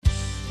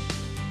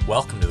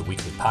Welcome to the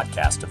weekly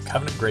podcast of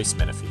Covenant Grace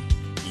Menifee.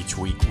 Each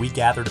week, we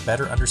gather to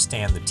better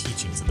understand the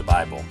teachings of the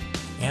Bible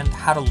and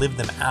how to live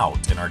them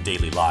out in our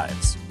daily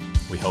lives.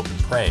 We hope and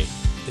pray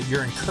that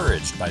you're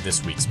encouraged by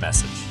this week's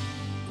message.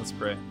 Let's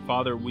pray.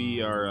 Father,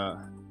 we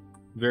are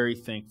very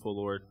thankful,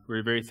 Lord.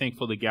 We're very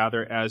thankful to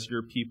gather as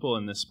your people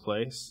in this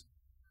place.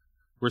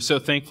 We're so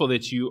thankful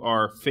that you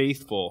are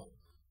faithful.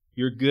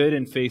 You're good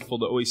and faithful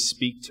to always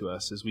speak to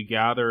us as we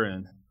gather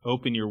and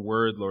open your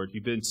word, Lord.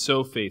 You've been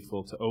so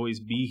faithful to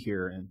always be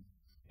here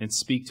and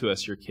speak to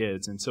us, your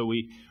kids. And so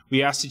we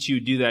ask that you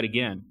would do that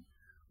again.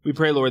 We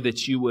pray, Lord,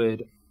 that you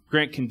would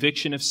grant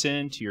conviction of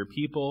sin to your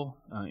people,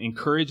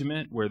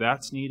 encouragement where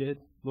that's needed.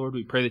 Lord,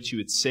 we pray that you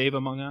would save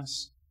among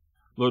us.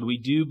 Lord, we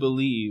do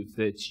believe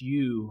that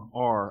you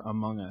are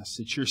among us,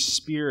 that your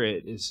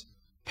Spirit is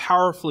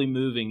powerfully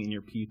moving in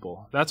your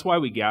people. That's why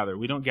we gather.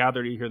 We don't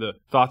gather to hear the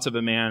thoughts of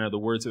a man or the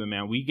words of a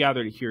man. We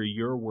gather to hear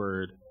your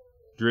word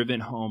driven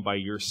home by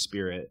your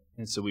Spirit.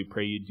 And so we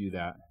pray you do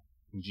that.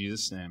 In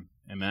Jesus' name,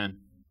 amen.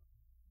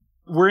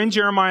 We're in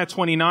Jeremiah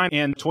 29,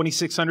 and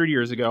 2,600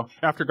 years ago,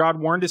 after God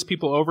warned his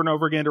people over and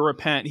over again to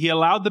repent, he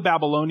allowed the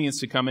Babylonians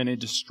to come in and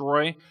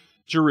destroy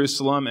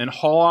Jerusalem and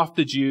haul off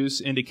the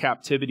Jews into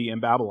captivity in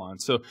Babylon.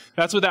 So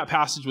that's what that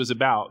passage was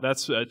about.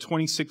 That's a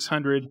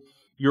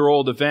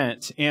 2,600-year-old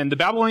event. And the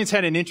Babylonians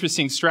had an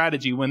interesting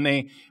strategy. When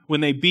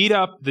they beat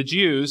up the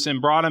Jews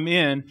and brought them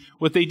in,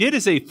 what they did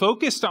is they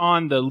focused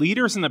on the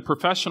leaders and the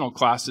professional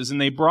classes, and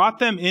they brought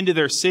them into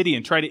their city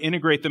and tried to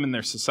integrate them in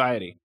their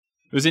society.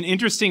 It was an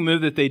interesting move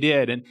that they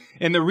did.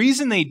 And the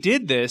reason they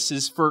did this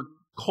is for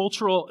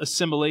cultural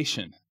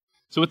assimilation.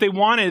 So what they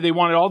wanted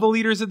all the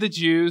leaders of the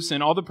Jews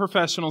and all the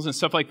professionals and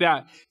stuff like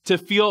that to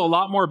feel a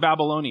lot more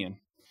Babylonian.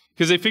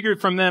 Because they figured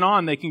from then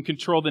on they can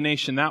control the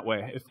nation that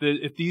way.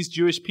 If these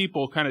Jewish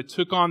people kind of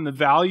took on the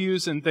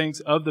values and things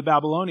of the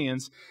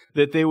Babylonians,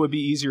 that they would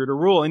be easier to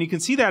rule. And you can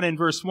see that in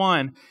verse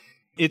 1.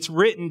 It's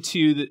written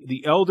to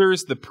the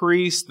elders, the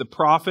priests, the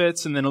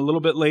prophets, and then a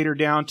little bit later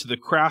down to the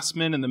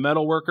craftsmen and the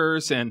metal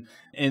workers and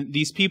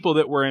these people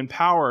that were in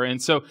power.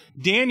 And so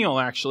Daniel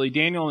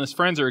and his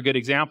friends are a good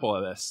example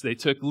of this. They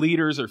took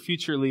leaders or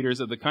future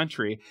leaders of the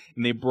country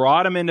and they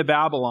brought them into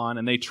Babylon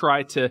and they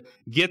tried to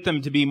get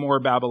them to be more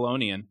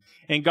Babylonian.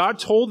 And God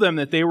told them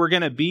that they were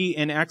going to be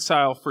in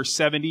exile for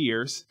 70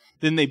 years.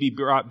 Then they'd be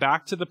brought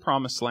back to the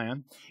promised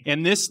land.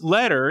 And this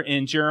letter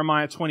in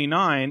Jeremiah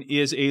 29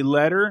 is a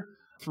letter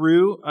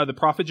through the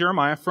prophet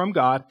Jeremiah from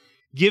God,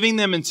 giving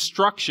them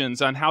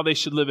instructions on how they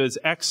should live as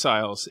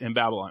exiles in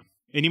Babylon.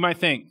 And you might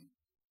think,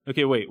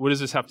 okay, wait, what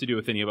does this have to do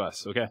with any of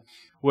us? Okay,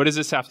 what does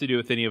this have to do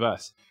with any of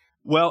us?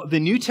 Well,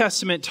 the New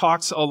Testament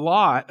talks a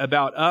lot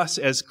about us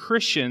as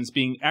Christians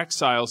being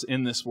exiles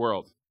in this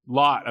world. A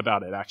lot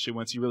about it, actually,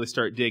 once you really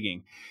start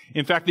digging.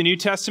 In fact, the New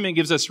Testament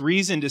gives us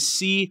reason to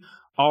see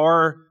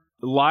our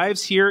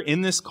lives here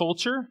in this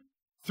culture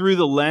through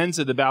the lens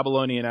of the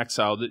Babylonian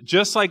exile.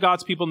 Just like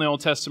God's people in the Old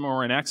Testament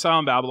were in exile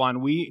in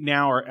Babylon, we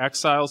now are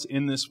exiles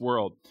in this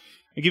world.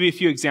 I'll give you a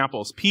few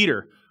examples.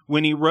 Peter,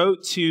 when he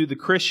wrote to the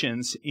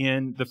Christians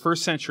in the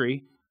first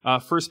century,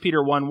 1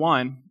 Peter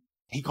 1:1,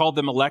 he called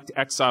them elect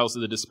exiles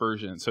of the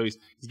dispersion. So he's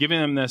giving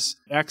them this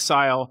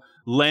exile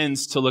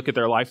lens to look at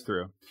their life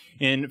through.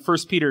 In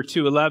 1 Peter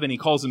 2:11, he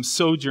calls them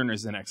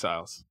sojourners and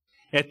exiles.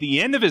 At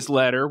the end of his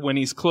letter, when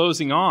he's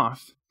closing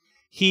off,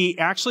 he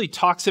actually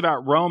talks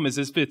about Rome as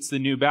if it's the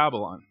new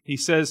Babylon. He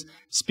says,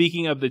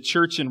 speaking of the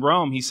church in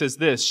Rome, he says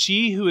this,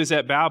 "She who is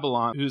at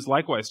Babylon, who is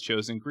likewise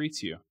chosen,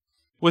 greets you."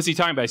 What's he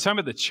talking about? He's talking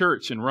about the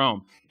church in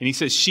Rome. And he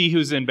says, "She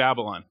who's in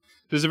Babylon."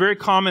 There's a very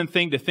common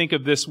thing to think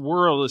of this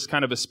world as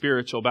kind of a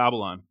spiritual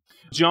Babylon.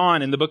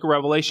 John in the book of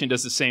Revelation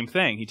does the same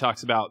thing. He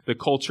talks about the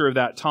culture of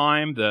that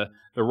time, the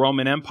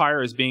Roman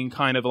Empire as being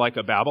kind of like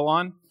a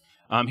Babylon.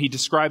 He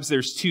describes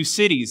there's two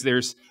cities.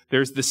 There's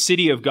the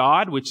city of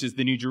God, which is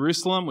the New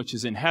Jerusalem, which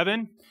is in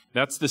heaven.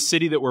 That's the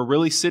city that we're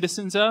really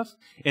citizens of.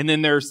 And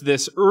then there's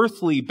this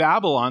earthly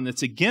Babylon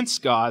that's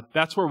against God.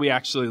 That's where we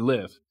actually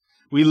live.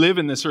 We live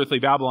in this earthly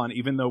Babylon,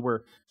 even though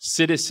we're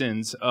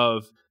citizens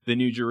of the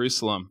New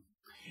Jerusalem.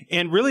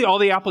 And really all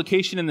the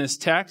application in this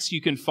text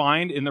you can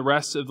find in the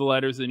rest of the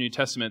letters of the New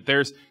Testament.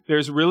 There's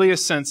really a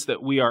sense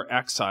that we are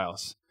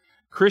exiles.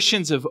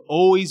 Christians have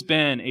always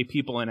been a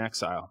people in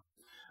exile.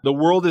 The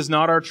world is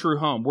not our true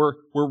home. We're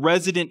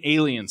resident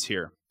aliens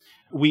here.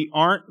 We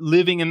aren't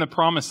living in the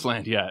promised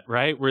land yet,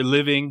 right? We're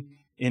living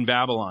in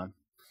Babylon.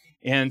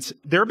 And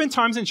there have been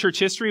times in church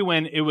history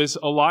when it was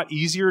a lot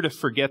easier to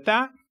forget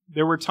that.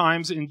 There were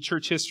times in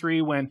church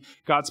history when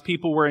God's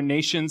people were in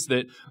nations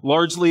that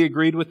largely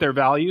agreed with their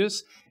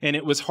values, and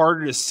it was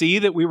harder to see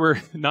that we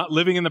were not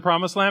living in the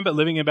promised land, but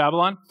living in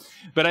Babylon.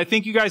 But I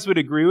think you guys would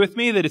agree with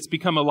me that it's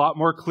become a lot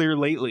more clear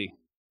lately.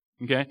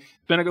 Okay?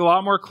 It's been a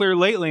lot more clear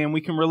lately, and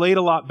we can relate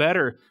a lot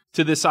better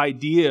to this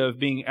idea of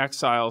being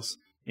exiles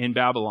in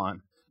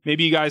Babylon.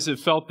 Maybe you guys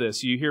have felt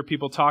this. You hear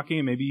people talking,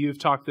 and maybe you've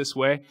talked this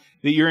way,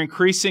 that you're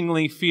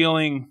increasingly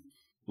feeling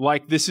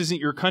like this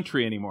isn't your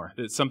country anymore,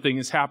 that something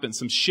has happened,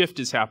 some shift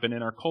has happened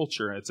in our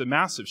culture. It's a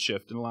massive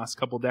shift in the last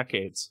couple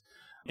decades.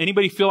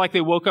 Anybody feel like they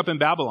woke up in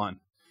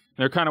Babylon?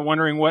 They're kind of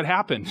wondering what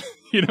happened.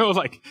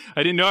 Like,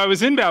 I didn't know I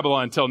was in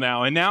Babylon until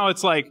now. And now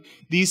it's like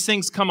these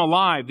things come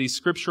alive. These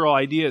scriptural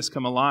ideas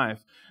come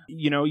alive.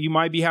 You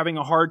might be having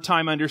a hard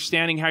time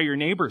understanding how your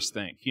neighbors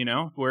think,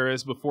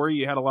 whereas before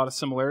you had a lot of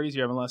similarities,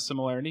 you're having less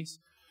similarities.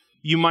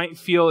 You might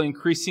feel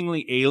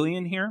increasingly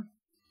alien here.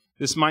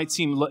 This might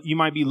seem, you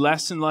might be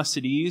less and less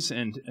at ease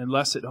and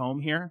less at home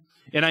here.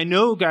 And I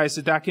know, guys,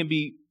 that can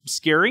be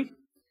scary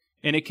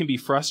and it can be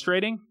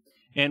frustrating.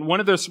 And one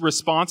of those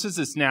responses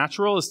that's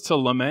natural is to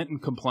lament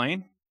and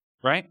complain,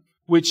 right?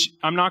 Which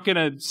I'm not going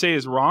to say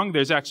is wrong.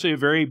 There's actually a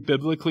very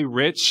biblically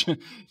rich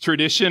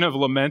tradition of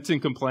lament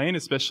and complain,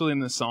 especially in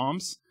the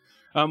Psalms.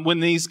 When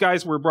these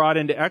guys were brought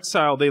into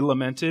exile, they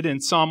lamented. In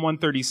Psalm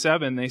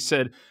 137, they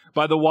said,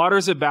 "By the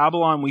waters of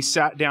Babylon we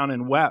sat down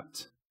and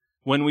wept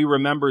when we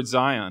remembered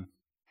Zion.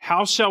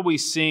 How shall we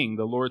sing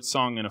the Lord's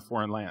song in a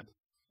foreign land?"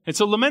 And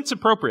so lament's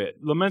appropriate.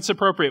 Lament's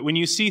appropriate. When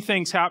you see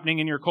things happening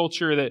in your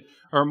culture that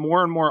are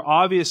more and more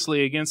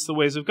obviously against the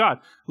ways of God,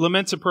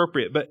 lament's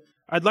appropriate. But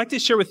I'd like to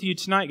share with you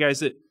tonight, guys,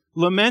 that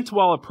lament,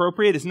 while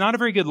appropriate, is not a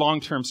very good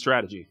long-term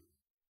strategy.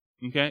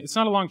 Okay? It's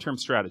not a long-term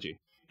strategy.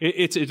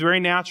 It's a very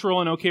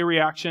natural and okay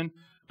reaction,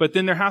 but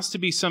then there has to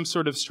be some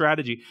sort of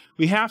strategy.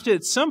 We have to,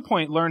 at some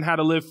point, learn how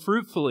to live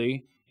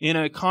fruitfully in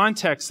a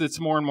context that's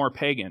more and more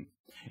pagan.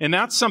 And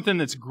that's something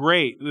that's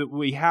great that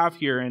we have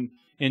here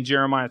in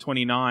Jeremiah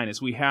 29,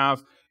 is we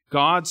have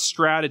God's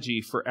strategy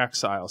for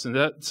exiles. And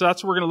so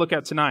that's what we're going to look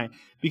at tonight.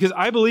 Because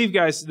I believe,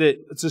 guys, that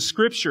it's a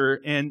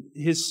scripture and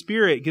His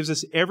Spirit gives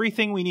us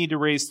everything we need to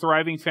raise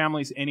thriving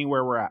families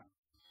anywhere we're at.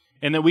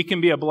 And that we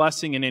can be a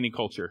blessing in any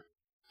culture.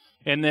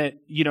 And that,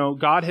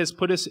 God has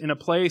put us in a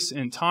place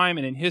in time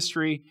and in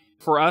history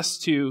for us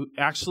to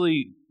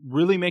actually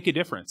really make a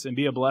difference and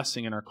be a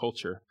blessing in our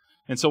culture.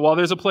 And so while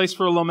there's a place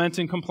for lament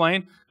and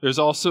complain, there's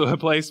also a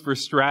place for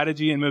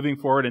strategy and moving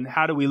forward and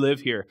how do we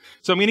live here.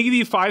 So I'm going to give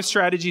you 5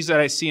 strategies that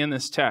I see in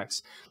this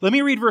text. Let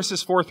me read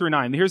verses 4 through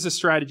 9. Here's the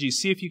strategies.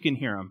 See if you can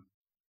hear them.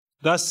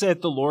 "Thus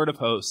saith the Lord of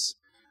hosts,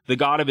 the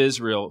God of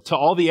Israel, to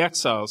all the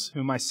exiles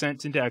whom I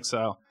sent into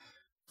exile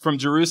from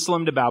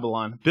Jerusalem to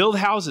Babylon, build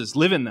houses,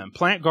 live in them,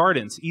 plant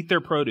gardens, eat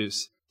their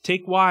produce,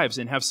 take wives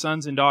and have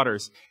sons and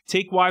daughters.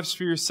 Take wives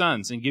for your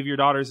sons and give your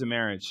daughters in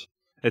marriage,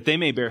 that they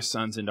may bear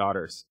sons and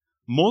daughters.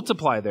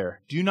 Multiply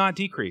there, do not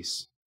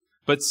decrease,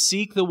 but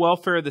seek the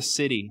welfare of the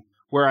city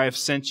where I have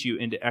sent you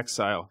into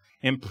exile,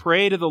 and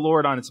pray to the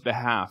Lord on its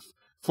behalf,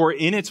 for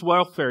in its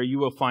welfare you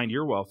will find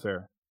your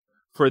welfare.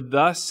 For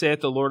thus saith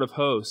the Lord of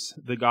hosts,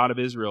 the God of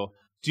Israel,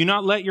 do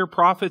not let your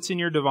prophets and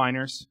your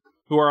diviners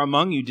who are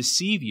among you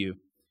deceive you.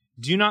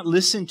 Do not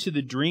listen to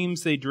the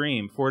dreams they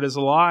dream, for it is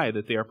a lie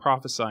that they are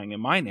prophesying in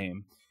my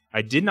name.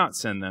 I did not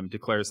send them,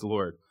 declares the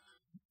Lord."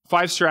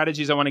 5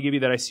 strategies I want to give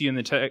you that I see in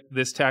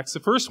this text. The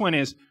first one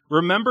is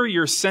remember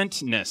your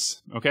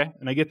sentness, okay?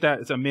 And I get that.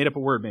 It's a made-up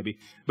word maybe.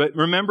 But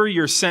remember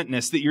your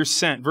sentness, that you're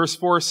sent. Verse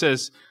 4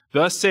 says,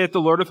 "Thus saith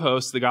the Lord of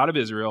hosts, the God of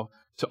Israel,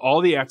 to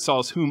all the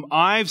exiles whom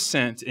I've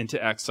sent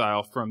into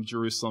exile from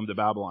Jerusalem to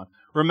Babylon."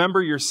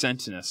 Remember your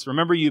sentness.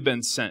 Remember you've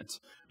been sent.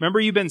 Remember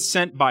you've been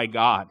sent by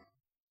God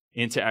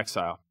into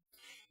exile.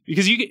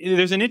 Because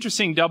there's an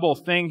interesting double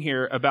thing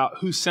here about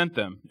who sent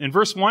them. In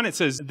verse 1, it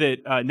says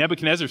that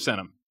Nebuchadnezzar sent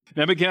them.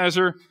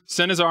 Nebuchadnezzar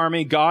sent his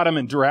army, got him,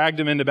 and dragged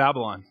him into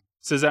Babylon.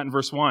 It says that in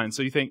verse 1.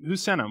 So you think, who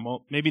sent him?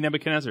 Well, maybe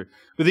Nebuchadnezzar.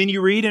 But then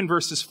you read in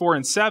verses 4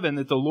 and 7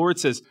 that the Lord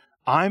says,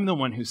 I'm the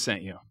one who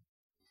sent you.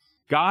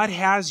 God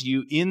has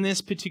you in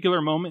this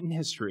particular moment in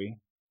history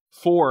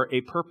for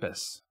a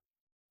purpose.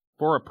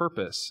 For a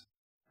purpose.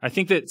 I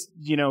think that,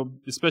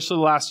 especially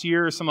last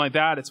year or something like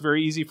that, it's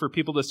very easy for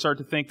people to start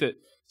to think that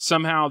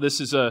somehow this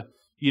is a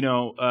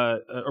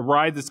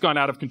ride that's gone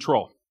out of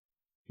control.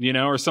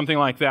 Or something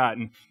like that.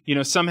 And,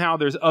 somehow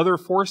there's other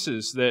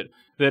forces that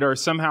are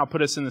somehow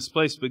put us in this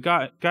place. But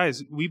God,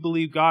 guys, we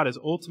believe God is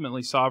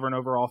ultimately sovereign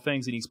over all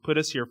things, and He's put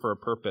us here for a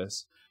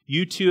purpose.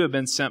 You too have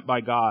been sent by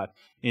God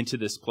into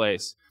this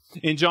place.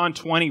 In John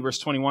 20, verse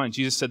 21,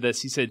 Jesus said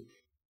this. He said,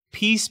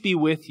 "Peace be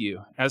with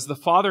you. As the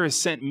Father has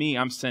sent me,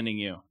 I'm sending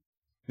you."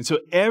 And so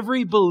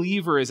every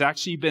believer has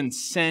actually been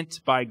sent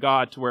by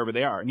God to wherever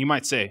they are. And you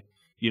might say,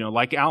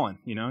 like Alan,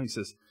 he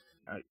says,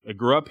 I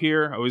grew up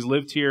here. I always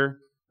lived here.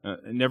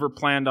 Never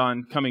planned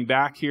on coming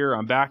back here.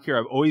 I'm back here.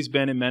 I've always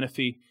been in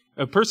Menifee.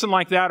 A person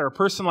like that, or a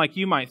person like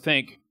you might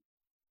think,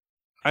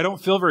 I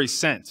don't feel very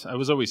sent. I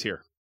was always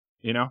here.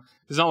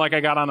 It's not like I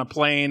got on a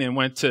plane and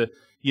went to,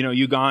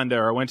 Uganda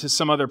or went to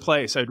some other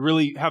place. I'd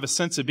really have a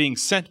sense of being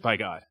sent by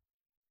God.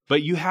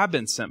 But you have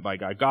been sent by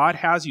God. God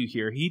has you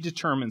here. He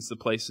determines the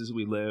places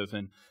we live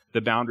and the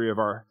boundary of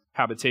our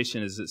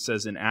habitation, as it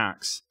says in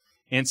Acts.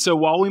 And so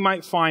while we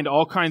might find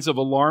all kinds of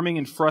alarming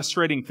and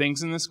frustrating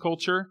things in this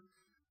culture,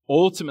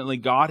 ultimately,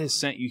 God has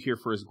sent you here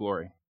for His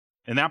glory.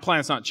 And that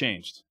plan's not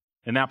changed.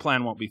 And that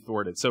plan won't be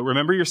thwarted. So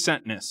remember your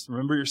sentness.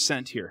 Remember you're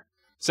sent here.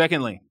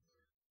 Secondly,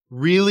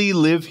 really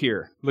live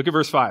here. Look at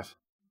verse 5.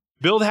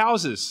 Build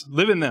houses,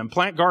 live in them,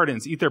 plant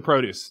gardens, eat their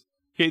produce.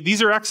 Okay,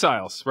 these are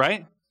exiles,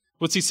 right?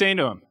 What's He saying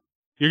to them?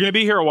 You're going to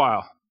be here a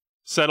while.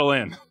 Settle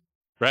in,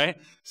 right?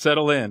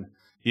 Settle in.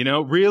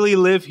 Really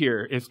live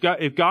here. If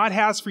God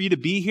has for you to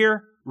be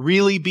here,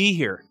 really be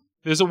here.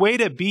 There's a way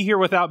to be here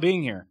without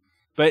being here.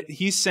 But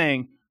he's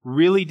saying,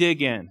 really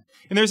dig in.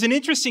 And there's an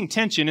interesting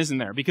tension, isn't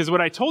there? Because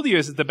what I told you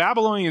is that the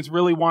Babylonians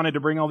really wanted to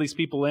bring all these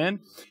people in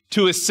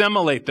to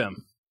assimilate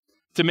them,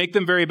 to make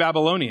them very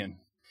Babylonian.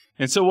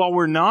 And so while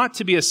we're not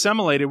to be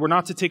assimilated, we're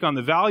not to take on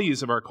the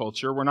values of our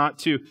culture, we're not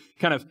to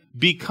kind of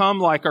become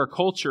like our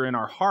culture in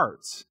our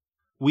hearts.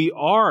 We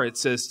are, it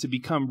says, to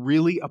become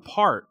really a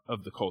part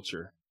of the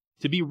culture,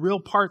 to be real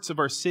parts of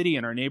our city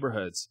and our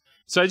neighborhoods.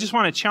 So I just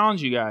want to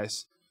challenge you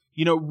guys,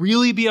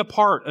 really be a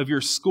part of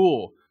your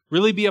school,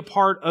 really be a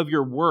part of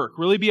your work,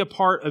 really be a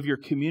part of your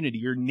community,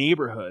 your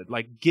neighborhood,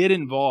 get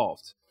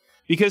involved.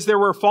 Because there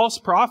were false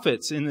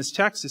prophets in this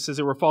text. It says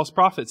there were false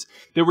prophets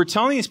that were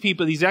telling these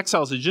people, these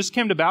exiles that just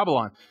came to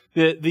Babylon,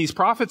 that these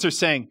prophets are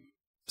saying,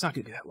 it's not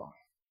going to be that long.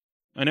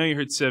 I know you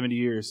heard 70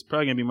 years.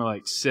 Probably going to be more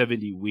like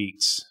 70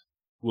 weeks.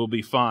 We'll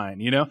be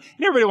fine, And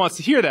everybody wants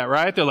to hear that,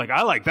 right? They're like,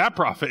 I like that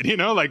prophet,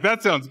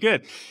 that sounds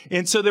good.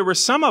 And so there were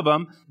some of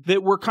them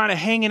that were kind of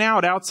hanging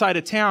out outside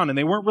of town, and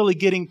they weren't really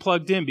getting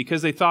plugged in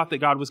because they thought that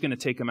God was going to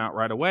take them out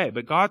right away.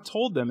 But God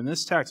told them in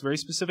this text very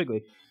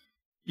specifically,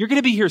 you're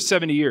going to be here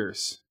 70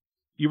 years.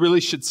 You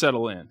really should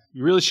settle in.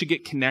 You really should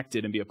get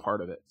connected and be a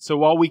part of it. So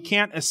while we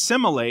can't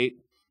assimilate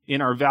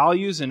in our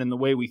values and in the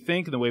way we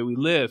think and the way we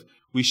live,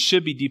 we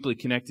should be deeply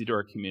connected to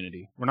our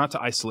community. We're not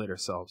to isolate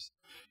ourselves.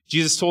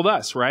 Jesus told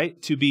us,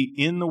 right, to be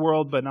in the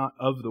world but not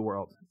of the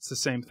world. It's the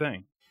same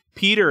thing.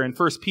 Peter, in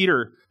 1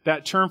 Peter,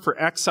 that term for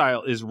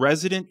exile is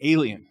resident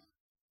alien.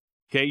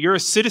 Okay, you're a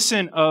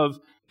citizen of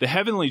the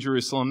heavenly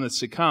Jerusalem that's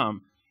to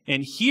come,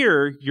 and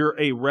here you're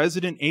a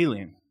resident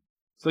alien.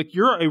 It's like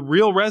you're a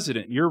real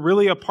resident. You're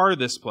really a part of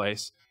this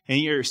place, and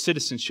your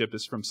citizenship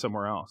is from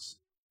somewhere else.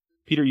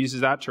 Peter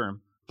uses that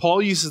term.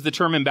 Paul uses the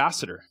term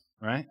ambassador,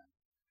 right?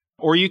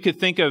 Or you could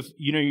think of,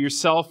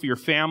 yourself, your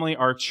family,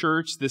 our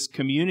church, this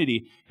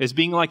community as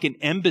being like an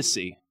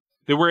embassy.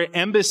 That we're an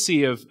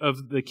embassy of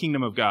the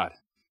kingdom of God.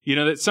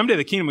 That someday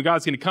the kingdom of God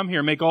is going to come here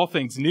and make all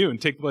things new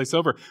and take the place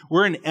over.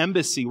 We're an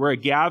embassy. We're a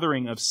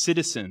gathering of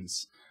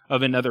citizens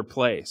of another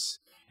place.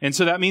 And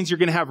so that means you're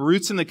going to have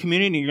roots in the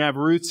community and you're going to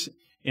have roots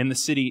in the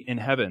city in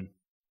heaven.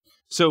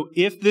 So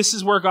if this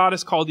is where God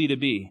has called you to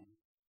be,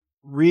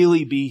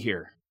 really be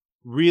here.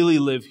 Really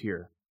live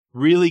here.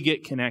 Really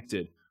get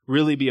connected.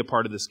 Really be a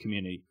part of this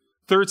community.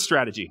 Third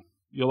strategy.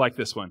 You'll like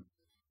this one.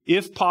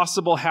 If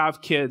possible,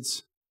 have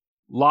kids.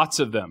 Lots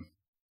of them.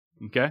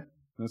 Okay?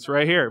 That's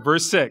right here.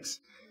 Verse 6.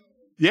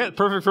 Yeah,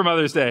 perfect for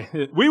Mother's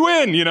Day. We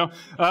win,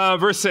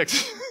 Verse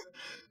 6.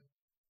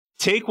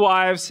 Take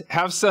wives,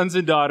 have sons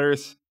and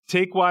daughters.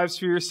 Take wives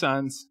for your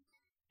sons,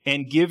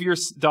 and give your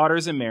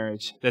daughters in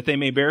marriage, that they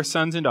may bear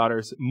sons and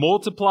daughters.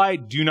 Multiply,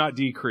 do not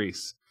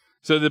decrease.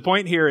 So the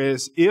point here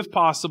is, if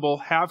possible,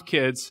 have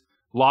kids,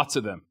 lots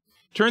of them.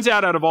 Turns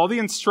out of all the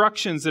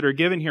instructions that are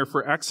given here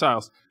for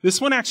exiles, this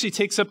one actually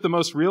takes up the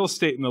most real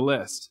estate in the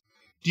list.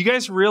 Do you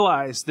guys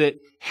realize that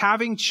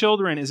having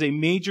children is a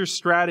major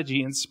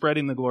strategy in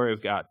spreading the glory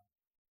of God?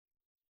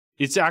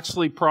 It's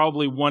actually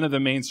probably one of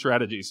the main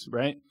strategies,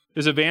 right?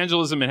 There's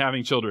evangelism in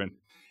having children.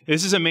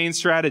 This is a main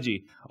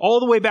strategy. All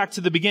the way back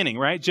to the beginning,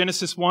 right?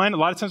 Genesis 1. A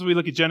lot of times we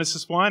look at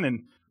Genesis 1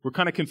 and we're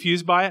kind of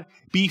confused by it.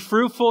 Be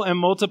fruitful and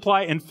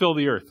multiply and fill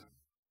the earth.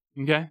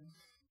 Okay?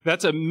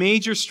 That's a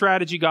major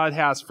strategy God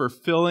has for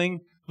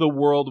filling the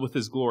world with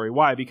His glory.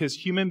 Why? Because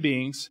human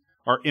beings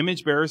are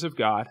image bearers of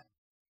God.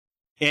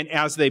 And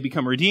as they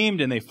become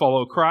redeemed and they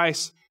follow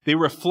Christ, they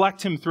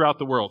reflect Him throughout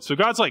the world. So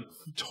God's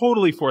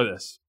totally for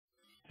this.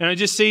 And I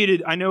just say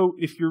I know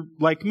if you're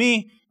like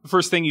me, the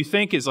first thing you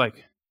think is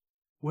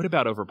what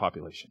about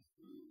overpopulation?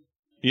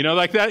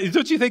 Like that.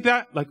 Don't you think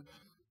that?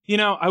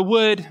 I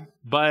would,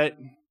 but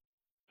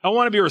I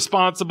want to be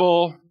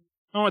responsible.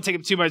 I don't want to take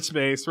up too much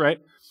space, right?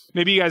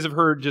 Maybe you guys have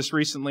heard just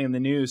recently in the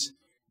news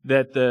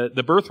that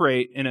the birth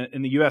rate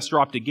in the U.S.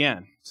 dropped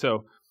again.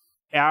 So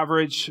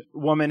average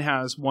woman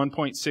has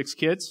 1.6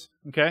 kids.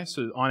 Okay,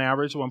 so on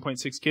average,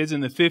 1.6 kids. In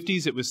the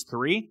 50s, it was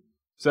 3.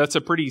 So that's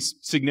a pretty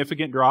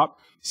significant drop.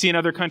 You see in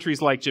other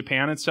countries like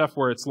Japan and stuff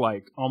where it's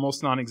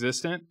almost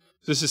non-existent.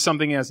 So this is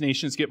something as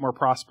nations get more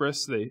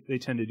prosperous, they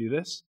tend to do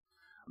this.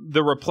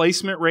 The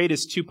replacement rate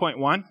is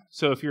 2.1.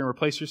 So if you're going to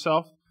replace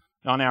yourself,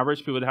 on average,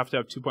 people would have to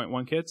have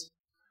 2.1 kids.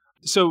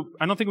 So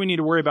I don't think we need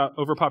to worry about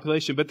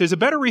overpopulation. But there's a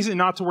better reason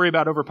not to worry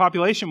about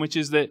overpopulation, which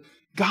is that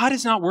God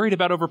is not worried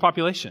about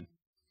overpopulation.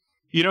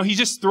 He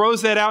just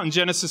throws that out in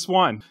Genesis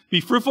 1.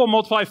 Be fruitful,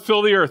 multiply,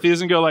 fill the earth. He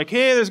doesn't go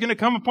hey, there's going to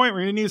come a point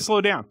where you're going to need to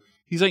slow down.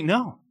 He's like,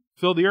 no,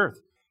 fill the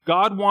earth.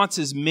 God wants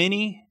as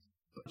many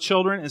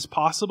children as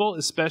possible,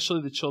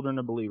 especially the children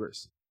of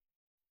believers.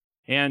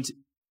 And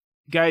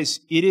guys,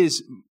 it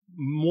is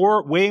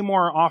way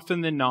more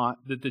often than not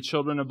that the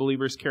children of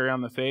believers carry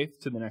on the faith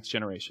to the next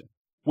generation.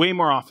 Way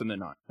more often than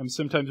not.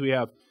 Sometimes we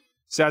have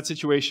sad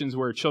situations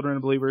where children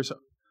of believers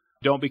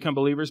don't become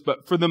believers,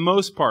 but for the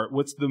most part,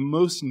 what's the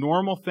most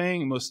normal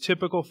thing, most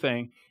typical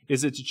thing,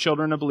 is that the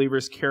children of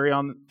believers carry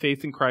on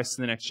faith in Christ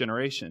to the next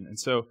generation. And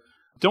so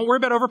don't worry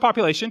about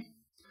overpopulation.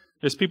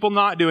 There's people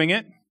not doing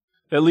it.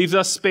 That leaves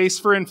us space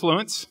for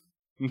influence,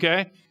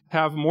 okay?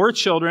 Have more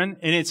children,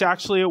 and it's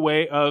actually a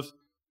way of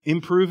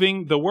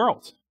improving the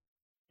world,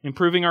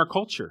 improving our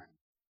culture.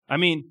 I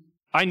mean,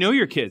 I know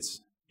your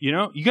kids,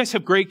 you guys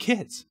have great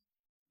kids.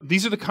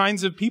 These are the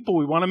kinds of people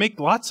we want to make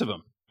lots of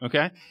them,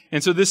 okay?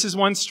 And so this is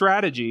one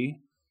strategy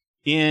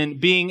in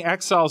being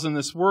exiles in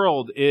this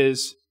world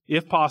is,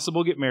 if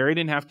possible, get married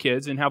and have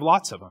kids and have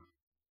lots of them.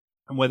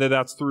 And whether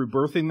that's through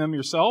birthing them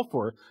yourself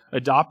or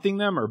adopting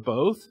them or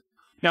both.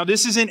 Now,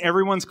 this isn't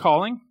everyone's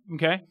calling,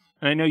 okay?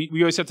 And I know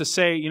we always have to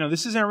say,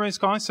 this isn't everyone's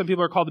calling. Some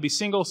people are called to be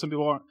single. Some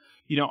people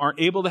aren't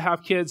able to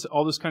have kids,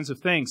 all those kinds of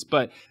things.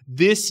 But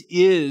this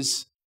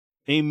is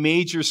a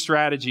major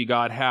strategy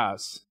God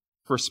has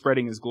for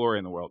spreading his glory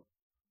in the world.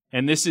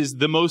 And this is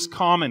the most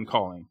common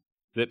calling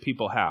that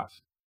people have.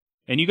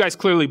 And you guys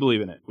clearly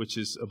believe in it, which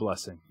is a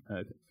blessing.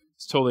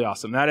 It's totally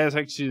awesome. That is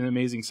actually an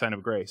amazing sign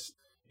of grace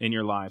in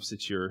your lives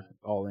that you're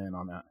all in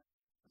on that,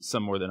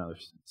 some more than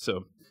others.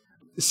 So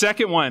the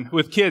second one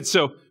with kids.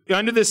 So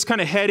under this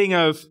kind of heading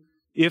of,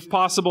 if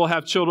possible,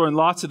 have children,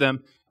 lots of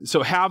them.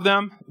 So have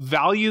them,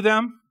 value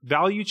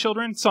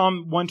children.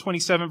 Psalm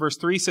 127 verse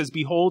 3 says,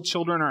 "Behold,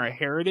 children are a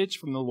heritage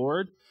from the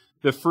Lord.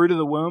 The fruit of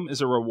the womb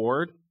is a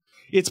reward."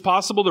 It's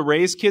possible to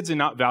raise kids and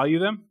not value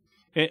them.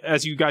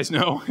 As you guys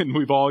know, and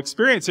we've all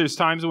experienced, there's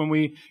times when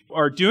we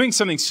are doing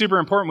something super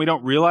important, we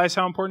don't realize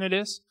how important it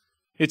is.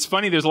 It's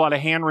funny, there's a lot of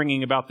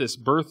hand-wringing about this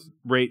birth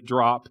rate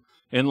drop,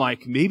 and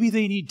maybe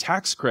they need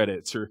tax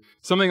credits or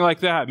something like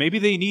that. Maybe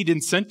they need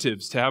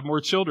incentives to have more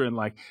children.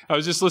 I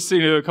was just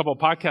listening to a couple of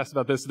podcasts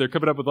about this, and they're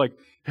coming up with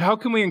how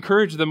can we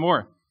encourage them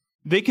more?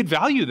 They could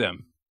value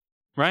them,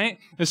 right?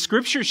 The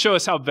scriptures show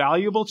us how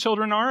valuable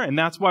children are, and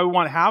that's why we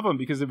want to have them,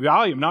 because of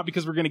value them, not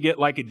because we're going to get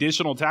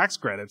additional tax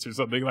credits or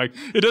something.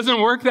 It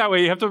doesn't work that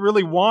way. You have to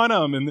really want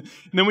them, and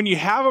then when you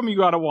have them, you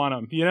got to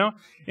want them,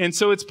 And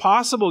so it's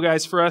possible,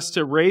 guys, for us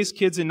to raise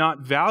kids and not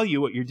value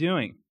what you're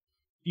doing.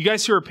 You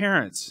guys who are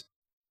parents,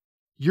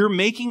 you're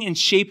making and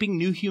shaping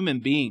new human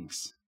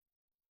beings.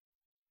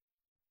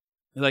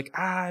 You're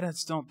I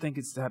just don't think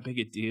it's that big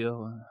a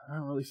deal. I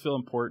don't really feel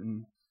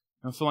important.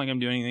 I don't feel like I'm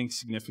doing anything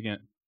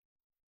significant.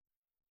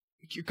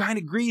 You're kind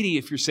of greedy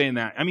if you're saying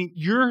that. I mean,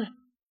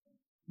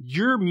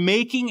 you're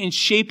making and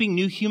shaping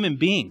new human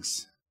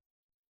beings.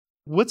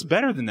 What's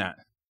better than that?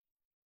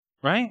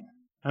 Right?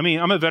 I mean,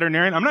 I'm a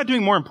veterinarian. I'm not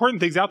doing more important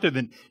things out there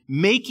than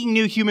making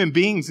new human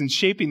beings and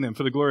shaping them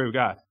for the glory of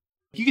God.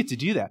 You get to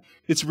do that.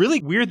 It's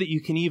really weird that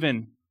you can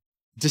even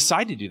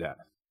decide to do that.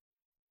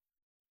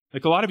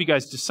 A lot of you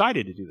guys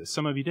decided to do this.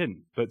 Some of you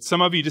didn't, but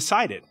some of you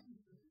decided.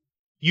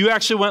 You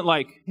actually went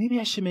maybe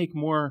I should make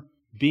more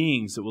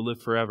beings that will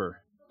live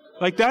forever.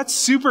 That's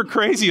super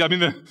crazy. I mean,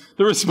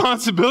 the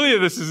responsibility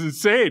of this is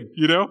insane,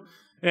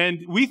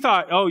 And we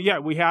thought, oh yeah,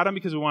 we had them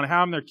because we want to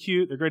have them. They're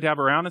cute. They're great to have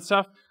around and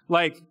stuff.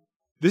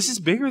 This is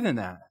bigger than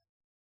that.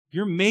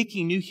 You're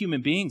making new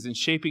human beings and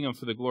shaping them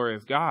for the glory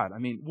of God. I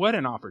mean, what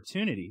an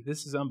opportunity.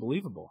 This is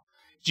unbelievable.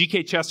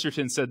 G.K.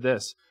 Chesterton said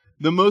this: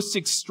 "The most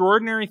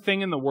extraordinary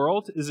thing in the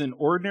world is an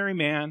ordinary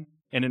man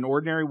and an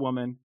ordinary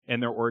woman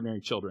and their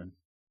ordinary children."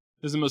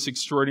 This is the most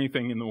extraordinary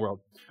thing in the world.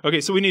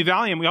 Okay, so we need to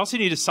value them. We also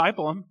need to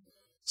disciple them.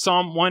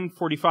 Psalm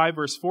 145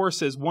 verse 4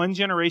 says, "One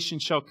generation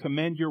shall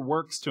commend your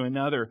works to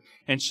another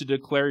and should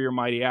declare your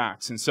mighty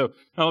acts." And so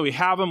not only we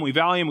have them, we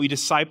value them, we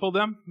disciple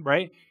them,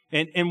 right?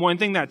 And one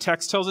thing that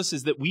text tells us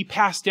is that we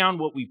pass down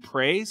what we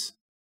praise.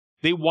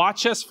 They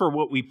watch us for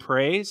what we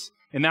praise,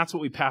 and that's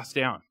what we pass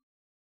down.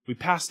 We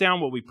pass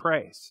down what we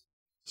praise.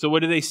 So what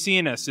do they see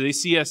in us? Do they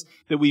see us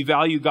that we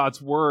value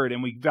God's word,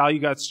 and we value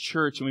God's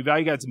church, and we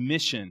value God's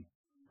mission,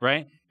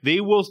 right?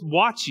 They will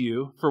watch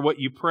you for what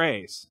you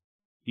praise.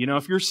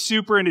 If you're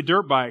super into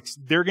dirt bikes,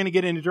 they're going to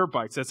get into dirt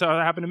bikes. That's how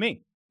it happened to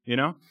me,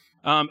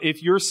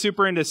 If you're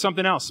super into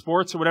something else,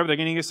 sports or whatever, they're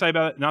going to get excited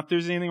about it. Not that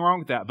there's anything wrong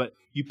with that, but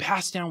you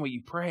pass down what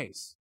you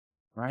praise,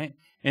 right?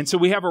 And so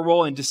we have a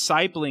role in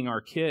discipling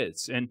our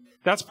kids. And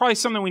that's probably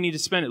something we need to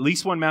spend at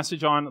least one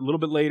message on a little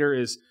bit later,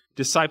 is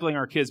discipling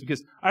our kids.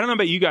 Because I don't know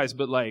about you guys,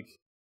 but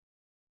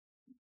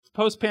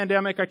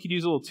post-pandemic, I could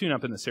use a little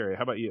tune-up in this area.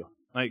 How about you?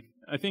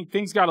 I think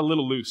things got a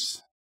little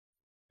loose.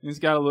 Things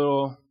got a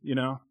little,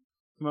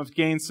 I've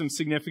gained some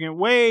significant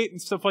weight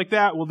and stuff like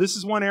that. Well, this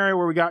is one area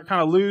where we got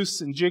kind of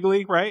loose and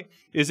jiggly, right?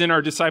 Is in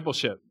our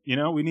discipleship.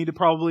 We need to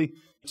probably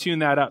tune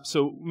that up.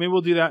 So maybe we'll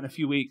do that in a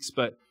few weeks.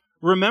 But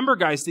remember,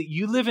 guys, that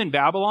you live in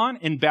Babylon,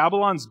 and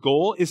Babylon's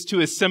goal is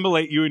to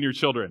assimilate you and your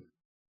children.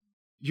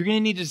 You're going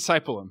to need to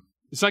disciple them.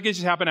 It's not going to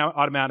just happen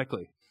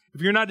automatically.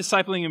 If you're not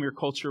discipling them, your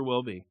culture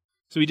will be.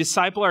 So we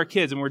disciple our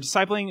kids, and we're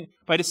discipling.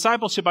 By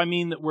discipleship, I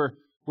mean that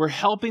we're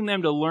helping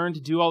them to learn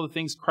to do all the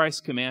things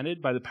Christ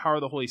commanded by the power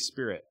of the Holy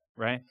Spirit.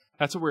 Right?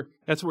 That's what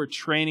we're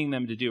training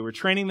them to do. We're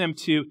training them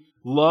to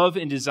love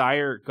and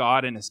desire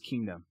God and His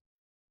kingdom.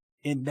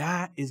 And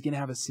that is going to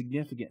have a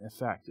significant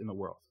effect in the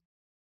world.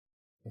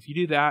 If you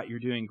do that, you're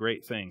doing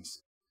great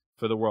things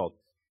for the world.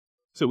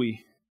 So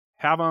we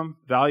have them,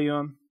 value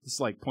them. This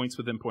is points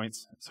within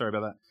points. Sorry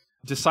about that.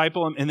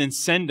 Disciple them and then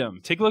send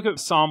them. Take a look at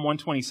Psalm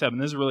 127.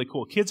 This is really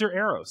cool. Kids are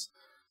arrows.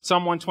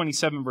 Psalm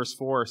 127 verse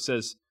 4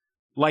 says,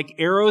 Like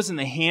arrows in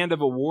the hand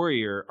of a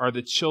warrior are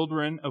the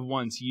children of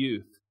one's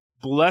youth.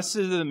 Blessed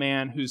is the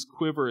man whose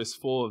quiver is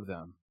full of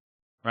them.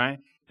 Right?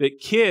 That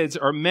kids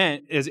are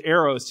meant as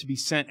arrows to be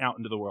sent out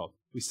into the world.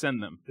 We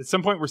send them. At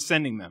some point, we're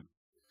sending them.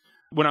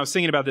 When I was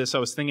thinking about this, I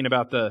was thinking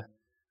about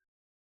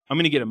I'm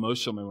going to get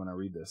emotional when I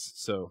read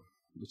this.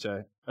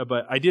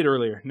 But I did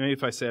earlier. Maybe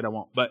if I say it, I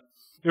won't. But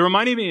it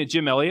reminded me of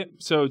Jim Elliot.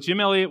 So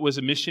Jim Elliot was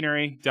a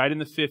missionary, died in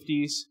the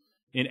 50s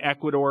in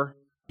Ecuador.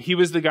 He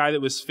was the guy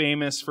that was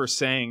famous for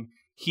saying,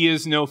 "He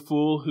is no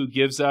fool who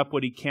gives up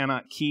what he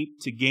cannot keep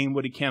to gain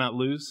what he cannot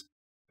lose."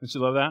 Don't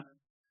you love that?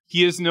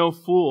 He is no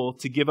fool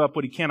to give up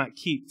what he cannot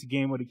keep to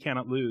gain what he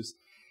cannot lose.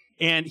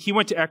 And he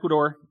went to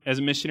Ecuador as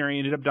a missionary,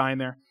 ended up dying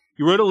there.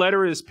 He wrote a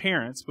letter to his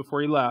parents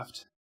before he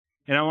left.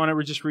 And I want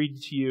to just read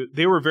to you.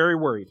 They were very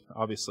worried,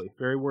 obviously,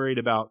 very worried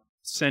about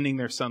sending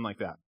their son like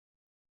that.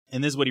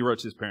 And this is what he wrote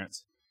to his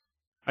parents.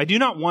 "I do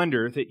not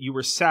wonder that you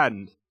were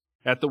saddened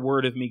at the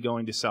word of me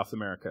going to South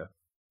America.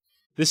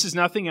 This is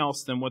nothing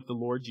else than what the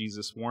Lord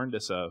Jesus warned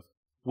us of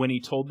when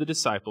he told the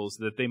disciples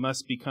that they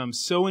must become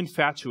so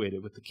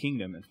infatuated with the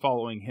kingdom and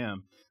following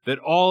him that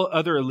all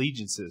other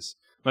allegiances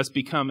must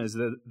become as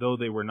though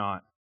they were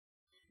not.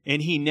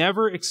 And he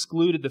never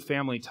excluded the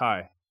family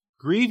tie.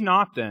 Grieve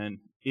not then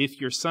if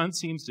your son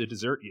seems to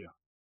desert you,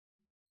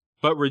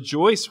 but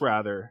rejoice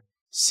rather,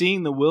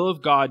 seeing the will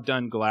of God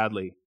done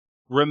gladly.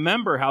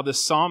 Remember how the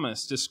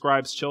psalmist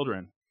describes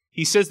children.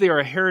 He says they are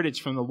a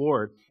heritage from the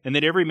Lord, and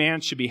that every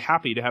man should be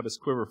happy to have his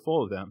quiver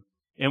full of them.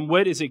 And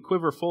what is a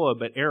quiver full of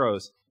but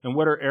arrows? And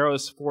what are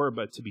arrows for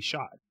but to be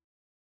shot?"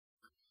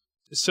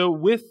 So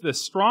with the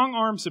strong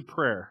arms of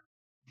prayer,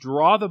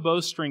 draw the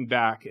bowstring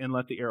back and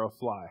let the arrow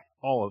fly,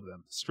 all of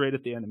them, straight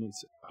at the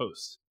enemy's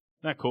host.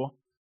 Isn't that cool?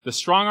 The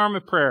strong arm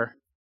of prayer,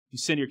 you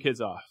send your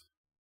kids off,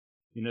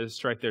 to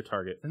strike their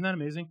target. Isn't that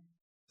amazing?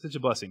 Such a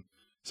blessing.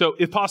 So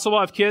if possible,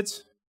 have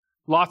kids,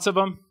 lots of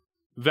them,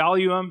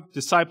 value them,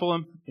 disciple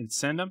them, and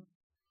send them.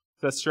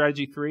 That's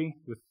strategy 3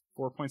 with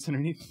 4 points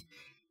underneath.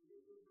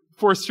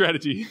 Fourth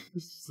strategy.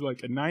 This is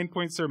like a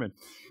 9-point sermon.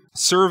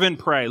 Serve and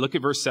pray. Look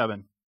at verse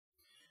 7.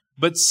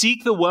 "But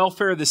seek the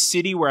welfare of the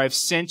city where I've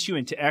sent you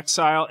into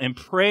exile and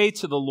pray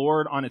to the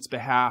Lord on its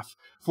behalf.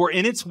 For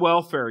in its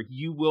welfare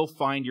you will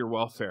find your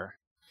welfare."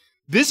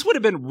 This would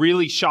have been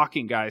really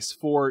shocking, guys,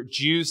 for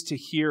Jews to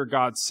hear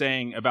God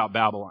saying about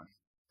Babylon,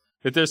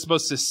 that they're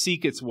supposed to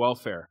seek its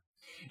welfare.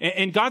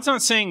 And God's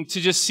not saying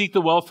to just seek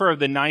the welfare of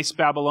the nice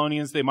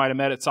Babylonians they might have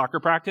met at soccer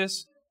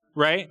practice,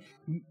 right?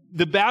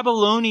 The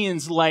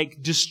Babylonians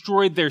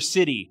destroyed their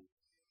city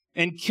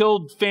and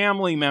killed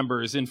family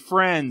members and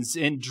friends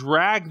and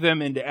dragged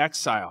them into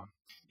exile.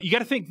 You got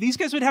to think, these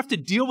guys would have to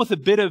deal with a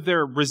bit of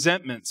their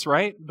resentments,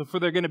 right? Before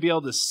they're going to be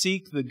able to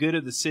seek the good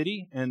of the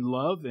city and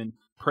love and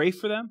pray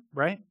for them,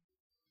 right?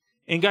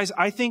 And guys,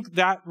 I think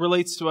that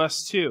relates to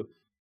us too.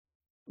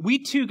 We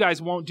too,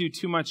 guys, won't do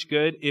too much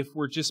good if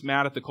we're just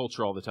mad at the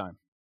culture all the time,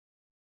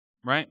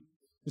 right?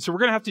 And so we're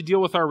going to have to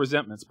deal with our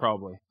resentments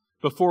probably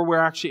before we're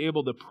actually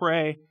able to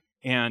pray,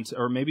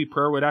 or maybe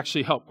prayer would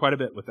actually help quite a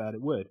bit with that.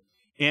 It would.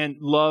 And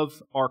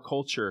love our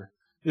culture.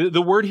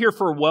 The word here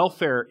for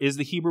welfare is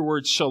the Hebrew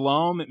word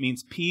shalom. It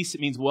means peace.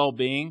 It means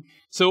well-being.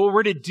 So what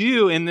we're to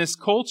do in this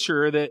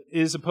culture that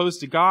is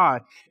opposed to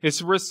God is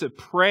for us to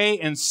pray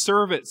and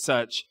serve it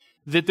such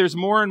that there's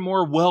more and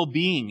more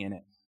well-being in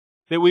it.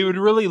 That we would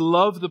really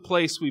love the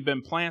place we've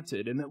been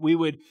planted and that we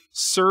would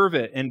serve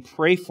it and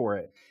pray for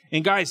it.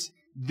 And guys,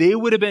 they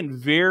would have been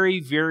very,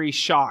 very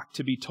shocked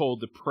to be told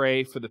to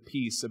pray for the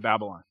peace of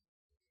Babylon.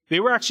 They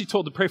were actually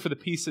told to pray for the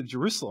peace of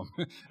Jerusalem.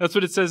 That's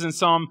what it says in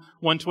Psalm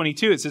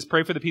 122. It says,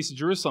 pray for the peace of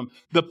Jerusalem,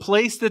 the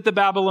place that the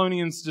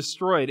Babylonians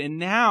destroyed. And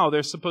now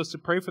they're supposed to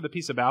pray for the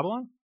peace of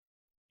Babylon?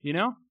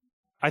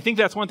 I think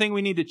that's one thing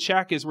we need to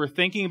check as we're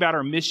thinking about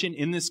our mission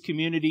in this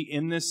community,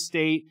 in this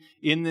state,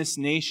 in this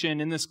nation,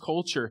 in this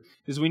culture,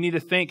 is we need to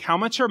think, how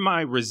much are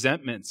my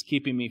resentments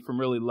keeping me from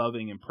really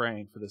loving and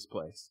praying for this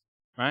place?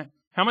 Right?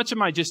 How much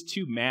am I just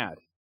too mad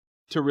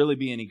to really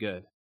be any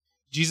good?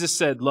 Jesus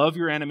said, love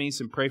your enemies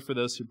and pray for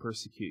those who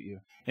persecute you.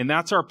 And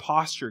that's our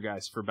posture,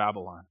 guys, for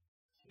Babylon,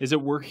 is that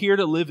we're here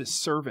to live as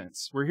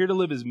servants. We're here to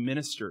live as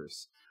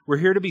ministers. We're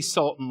here to be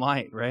salt and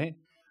light, right?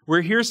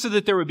 We're here so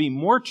that there would be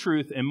more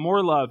truth and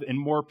more love and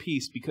more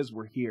peace because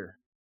we're here.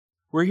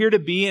 We're here to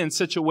be in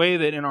such a way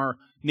that in our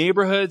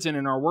neighborhoods and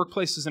in our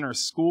workplaces and our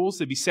schools,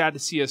 they'd be sad to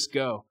see us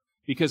go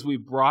because we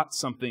brought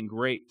something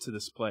great to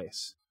this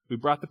place. We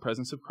brought the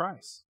presence of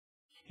Christ.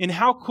 And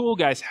how cool,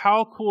 guys,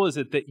 how cool is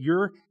it that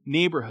your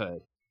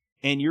neighborhood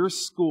and your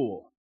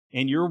school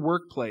and your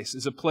workplace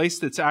is a place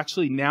that's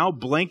actually now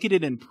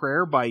blanketed in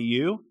prayer by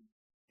you,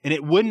 and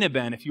it wouldn't have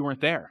been if you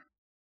weren't there.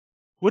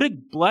 What a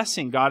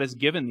blessing God has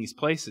given these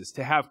places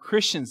to have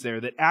Christians there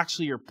that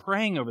actually are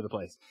praying over the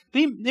place.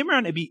 They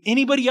might not be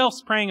anybody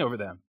else praying over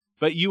them,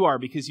 but you are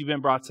because you've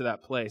been brought to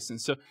that place. And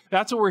so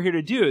that's what we're here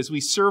to do as we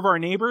serve our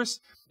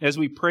neighbors, as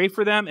we pray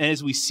for them, and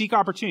as we seek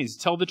opportunities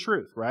to tell the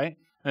truth, right?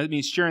 That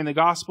means sharing the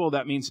gospel.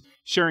 That means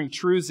sharing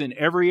truths in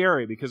every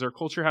area because our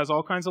culture has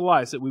all kinds of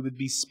lies, that we would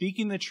be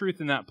speaking the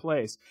truth in that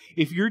place.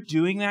 If you're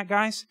doing that,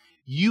 guys,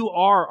 You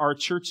are our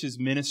church's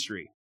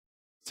ministry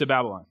to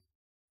Babylon.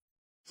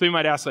 So you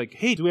might ask, like,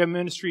 hey, do we have a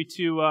ministry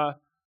to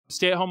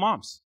stay-at-home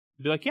moms?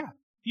 I'd be like, yeah,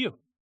 you.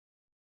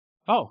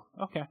 Oh,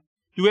 okay.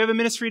 Do we have a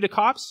ministry to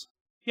cops?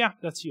 Yeah,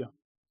 that's you.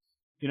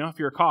 You know, if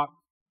you're a cop,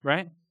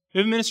 right? Do we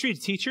have a ministry to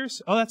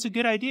teachers? Oh, that's a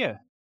good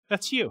idea.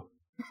 That's you.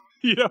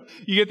 You know,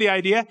 you get the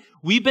idea?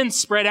 We've been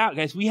spread out,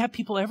 guys. We have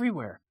people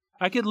everywhere.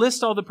 I could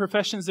list all the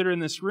professions that are in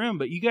this room,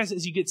 but you guys,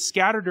 as you get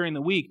scattered during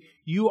the week,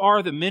 you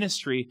are the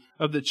ministry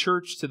of the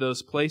church to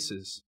those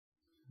places.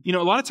 You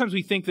know, a lot of times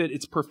we think that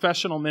it's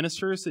professional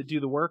ministers that do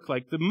the work.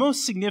 Like the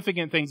most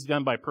significant things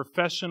done by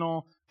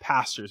professional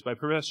pastors, by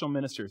professional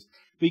ministers.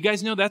 But you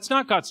guys know that's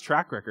not God's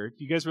track record.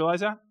 Do you guys realize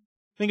that?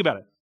 Think about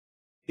it.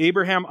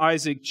 Abraham,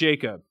 Isaac,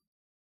 Jacob,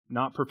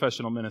 not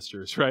professional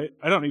ministers, right?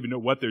 I don't even know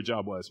what their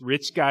job was.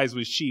 Rich guys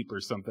with sheep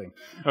or something.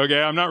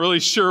 Okay, I'm not really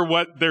sure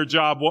what their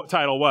job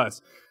title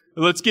was.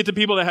 Let's get to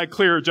people that had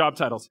clearer job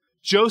titles.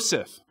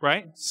 Joseph,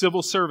 right?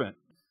 Civil servant.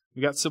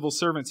 We got civil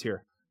servants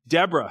here.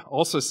 Deborah,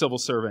 also civil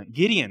servant.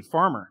 Gideon,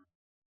 farmer.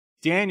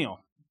 Daniel,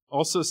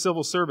 also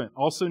civil servant.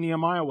 Also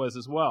Nehemiah was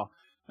as well.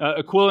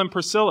 Aquila and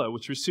Priscilla,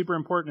 which was super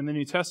important in the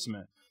New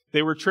Testament.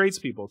 They were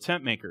tradespeople,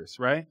 tent makers,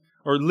 right?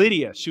 Or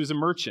Lydia, she was a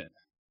merchant.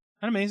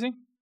 Isn't that amazing?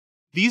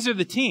 These are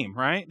the team,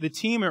 right? The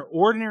team are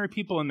ordinary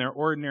people in their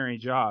ordinary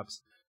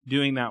jobs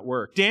doing that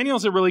work.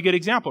 Daniel's a really good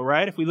example,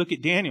 right? If we look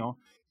at Daniel,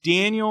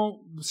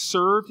 Daniel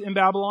served in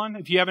Babylon.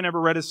 If you haven't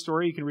ever read his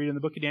story, you can read it in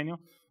the book of Daniel.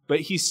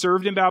 But he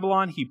served in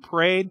Babylon. He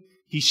prayed.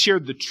 He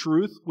shared the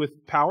truth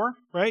with power,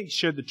 right? He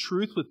shared the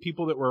truth with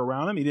people that were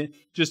around him. He didn't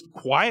just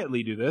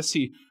quietly do this.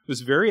 He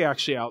was very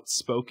actually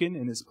outspoken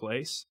in his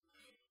place.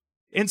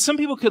 And some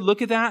people could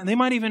look at that, and they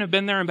might even have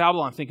been there in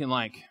Babylon thinking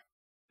like,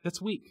 that's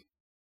weak.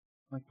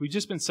 Like, we've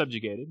just been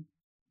subjugated.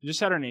 We just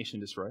had our nation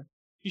destroyed.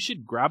 You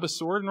should grab a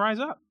sword and rise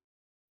up.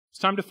 It's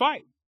time to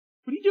fight.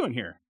 What are you doing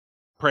here?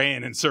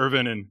 Praying and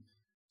serving and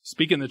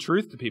speaking the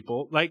truth to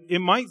people. Like, it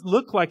might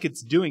look like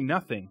it's doing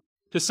nothing.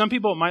 To some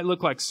people, it might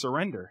look like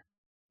surrender.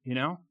 You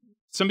know?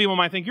 Some people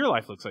might think your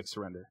life looks like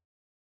surrender.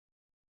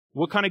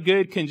 What kind of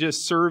good can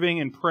just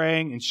serving and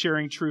praying and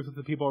sharing truth with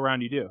the people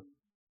around you do?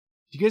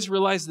 Do you guys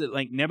realize that,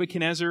 like,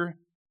 Nebuchadnezzar,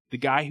 the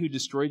guy who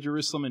destroyed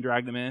Jerusalem and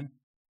dragged them in,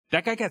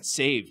 that guy got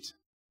saved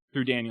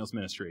through Daniel's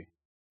ministry.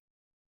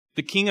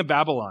 The king of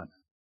Babylon.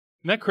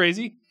 Isn't that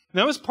crazy? And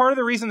that was part of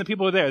the reason the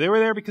people were there. They were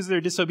there because of their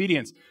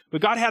disobedience.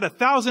 But God had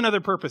 1,000 other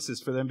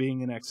purposes for them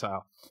being in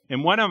exile.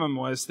 And one of them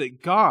was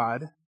that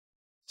God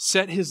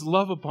set his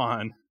love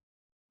upon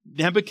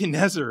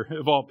Nebuchadnezzar,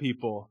 of all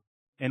people,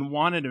 and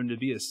wanted him to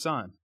be his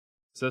son.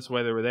 So that's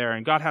why they were there.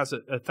 And God has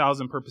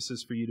 1,000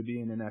 purposes for you to be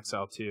in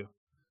exile too.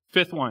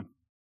 Fifth one,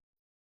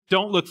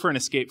 don't look for an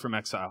escape from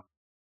exile.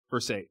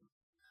 Verse 8.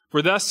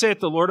 For thus saith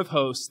the Lord of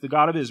hosts, the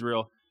God of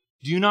Israel,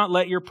 do not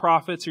let your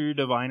prophets or your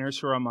diviners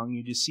who are among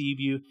you deceive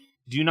you.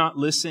 Do not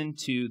listen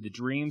to the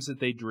dreams that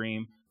they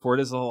dream, for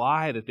it is a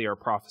lie that they are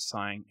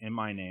prophesying in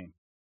my name.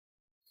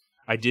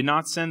 I did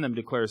not send them,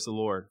 declares the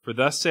Lord. For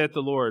thus saith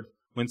the Lord,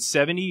 when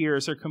 70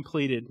 years are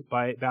completed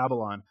by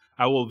Babylon,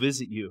 I will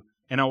visit you,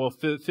 and I will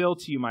fulfill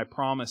to you my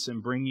promise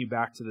and bring you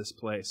back to this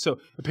place. So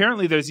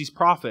apparently there's these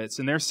prophets,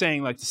 and they're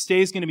saying, like, the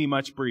stay is going to be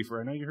much briefer.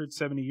 I know you heard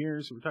 70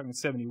 years. We're talking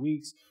 70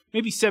 weeks,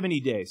 maybe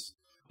 70 days.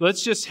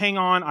 Let's just hang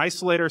on,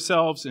 isolate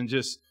ourselves, and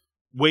just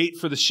wait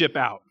for the ship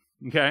out.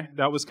 Okay?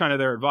 That was kind of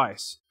their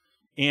advice.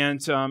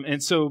 And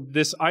so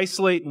this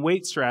isolate and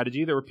wait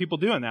strategy, there were people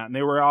doing that, and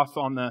they were off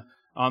on the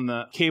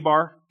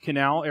Kebar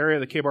Canal area,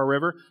 the Kebar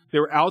River. They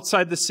were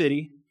outside the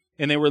city,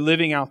 and they were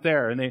living out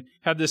there. And they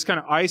had this kind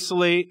of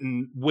isolate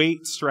and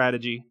wait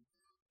strategy.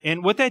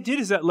 And what that did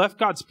is that left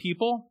God's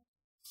people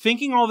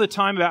thinking all the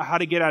time about how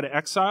to get out of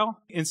exile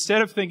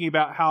instead of thinking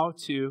about how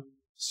to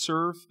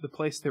serve the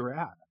place they were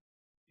at.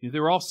 You know, they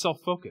were all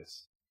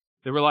self-focused.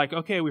 They were like,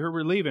 okay, we heard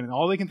we're leaving, and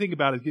all they can think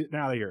about is getting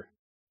out of here,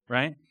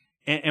 right?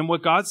 And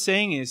what God's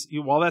saying is,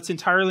 while that's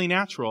entirely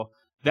natural,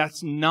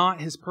 that's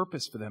not his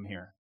purpose for them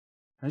here.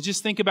 And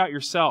just think about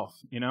yourself,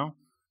 you know?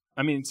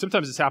 I mean,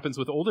 sometimes this happens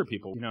with older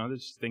people, you know, they're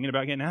just thinking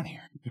about getting out of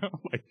here. You know?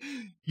 Like,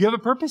 you have a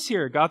purpose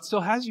here. God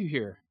still has you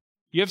here.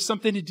 You have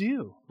something to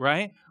do,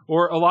 right?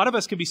 Or a lot of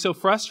us can be so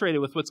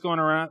frustrated with what's going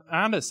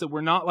around us that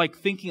we're not like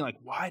thinking like,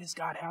 why does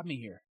God have me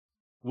here?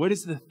 What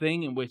is the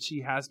thing in which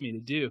he has me to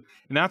do?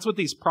 And that's what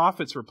these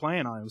prophets were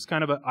playing on. It was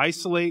kind of an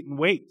isolate and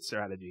wait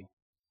strategy.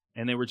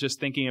 And they were just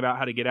thinking about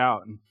how to get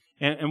out.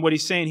 And what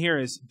he's saying here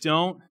is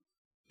don't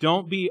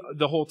be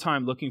the whole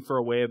time looking for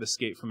a way of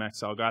escape from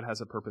exile. God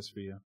has a purpose for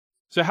you.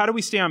 So how do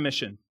we stay on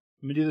mission?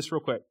 Let me do this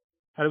real quick.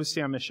 How do we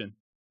stay on mission?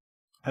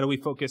 How do we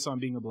focus on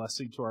being a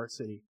blessing to our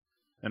city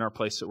and our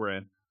place that we're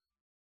in?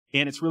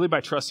 And it's really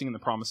by trusting in the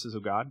promises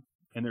of God.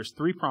 And there's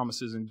 3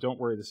 promises, and don't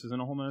worry, this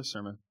isn't a whole nother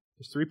sermon.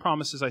 There's 3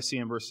 promises I see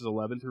in verses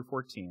 11 through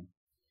 14.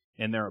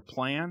 And they're a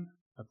plan,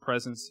 a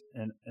presence,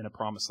 and a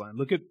promised land.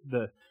 Look at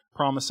the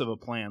promise of a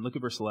plan. Look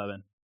at verse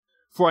 11.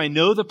 For I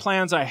know the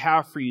plans I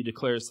have for you,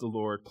 declares the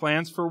Lord,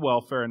 plans for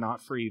welfare and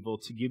not for evil,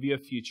 to give you a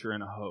future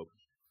and a hope.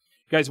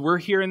 Guys, we're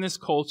here in this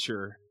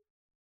culture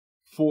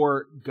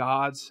for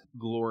God's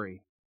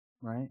glory,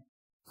 right?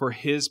 for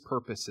his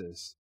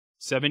purposes.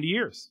 70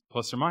 years,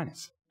 plus or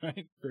minus,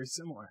 right? Very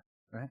similar,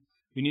 right?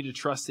 We need to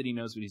trust that he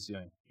knows what he's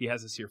doing. He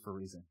has us here for a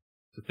reason.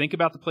 So think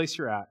about the place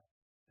you're at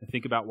and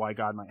think about why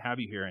God might have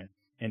you here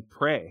and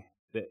pray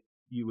that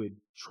you would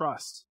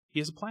trust he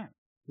has a plan.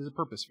 He has a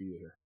purpose for you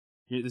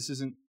here. This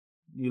isn't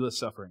needless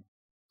suffering.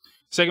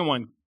 Second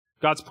one,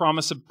 God's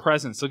promise of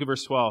presence. Look at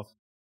verse 12.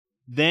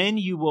 Then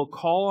you will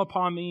call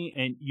upon me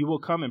and you will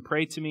come and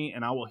pray to me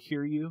and I will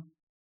hear you.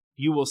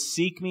 You will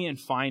seek me and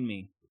find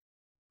me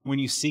when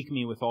you seek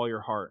me with all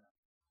your heart.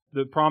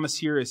 The promise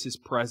here is his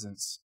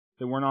presence,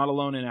 that we're not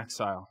alone in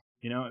exile.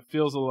 It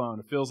feels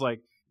alone. It feels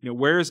like,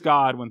 where's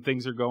God when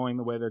things are going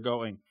the way they're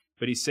going?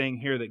 But he's saying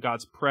here that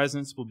God's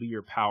presence will be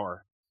your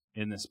power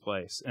in this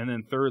place. And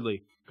then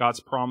thirdly, God's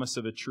promise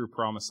of a true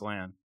promised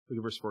land. Look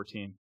at verse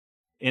 14.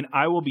 And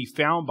I will be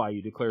found by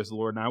you, declares the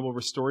Lord, and I will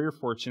restore your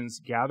fortunes,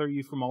 gather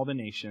you from all the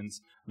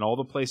nations and all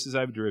the places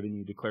I've driven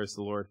you, declares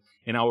the Lord,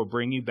 and I will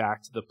bring you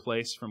back to the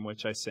place from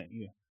which I sent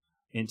you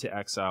into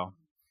exile.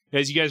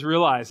 As you guys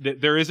realize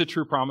that there is a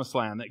true promised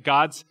land, that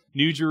God's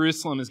new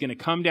Jerusalem is going to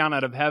come down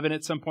out of heaven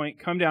at some point,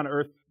 come down to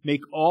earth,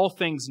 make all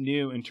things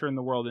new, and turn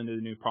the world into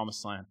the new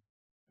promised land.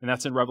 And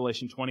that's in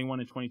Revelation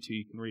 21 and 22.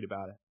 You can read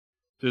about it.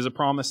 There's a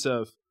promise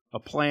of a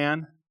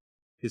plan,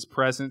 his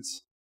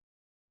presence,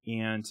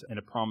 and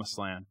a promised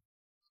land.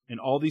 And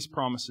all these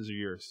promises are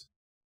yours.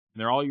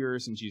 And they're all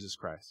yours in Jesus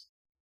Christ.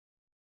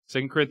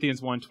 2 Corinthians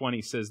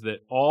 1:20 says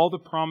that all the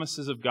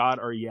promises of God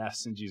are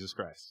yes in Jesus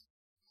Christ.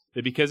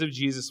 That because of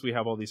Jesus, we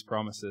have all these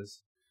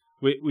promises.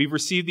 We've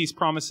received these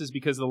promises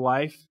because of the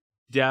life,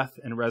 death,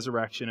 and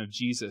resurrection of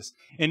Jesus.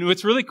 And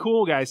what's really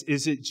cool, guys,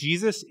 is that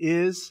Jesus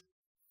is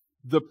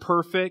the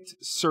perfect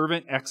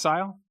servant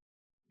exile.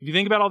 If you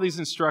think about all these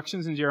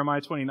instructions in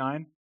Jeremiah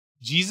 29,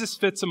 Jesus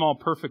fits them all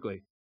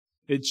perfectly.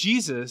 That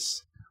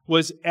Jesus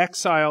was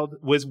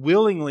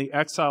willingly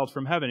exiled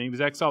from heaven. He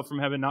was exiled from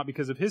heaven not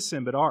because of his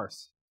sin, but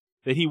ours.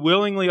 That he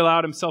willingly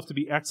allowed himself to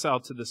be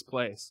exiled to this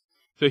place.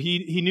 So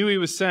he knew he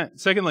was sent.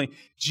 Secondly,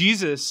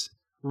 Jesus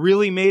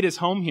really made his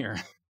home here.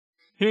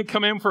 He didn't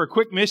come in for a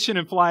quick mission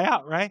and fly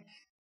out, right?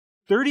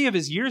 30 of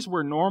his years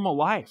were normal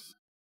life.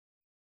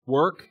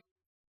 Work,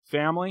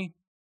 family,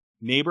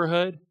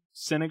 neighborhood,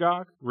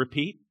 synagogue,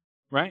 repeat,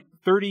 right?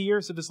 30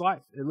 years of his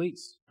life, at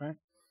least, right?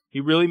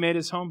 He really made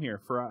his home here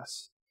for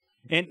us.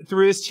 And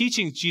through his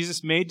teachings,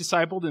 Jesus made,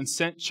 discipled, and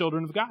sent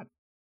children of God,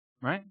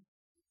 right?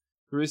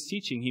 Through his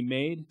teaching, he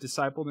made,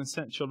 discipled, and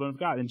sent children of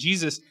God. And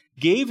Jesus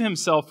gave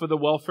himself for the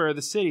welfare of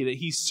the city, that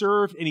he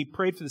served and he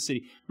prayed for the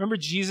city. Remember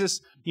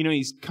Jesus,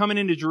 he's coming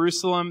into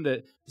Jerusalem,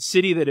 the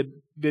city that had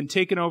been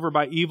taken over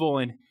by evil,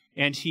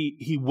 and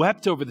he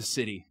wept over the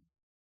city,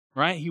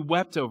 right? He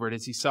wept over it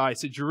as he saw it. He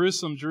said,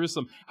 Jerusalem,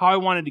 Jerusalem, how I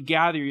wanted to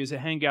gather you as a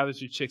hen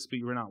gathers her chicks, but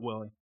you were not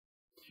willing.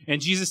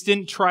 And Jesus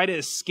didn't try to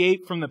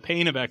escape from the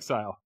pain of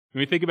exile. When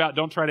we think about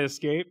don't try to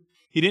escape,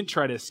 he didn't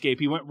try to escape.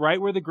 He went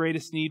right where the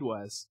greatest need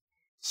was.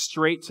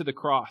 Straight to the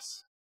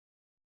cross.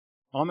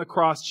 On the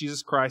cross,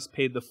 Jesus Christ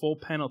paid the full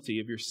penalty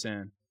of your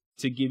sin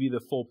to give you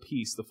the full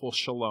peace, the full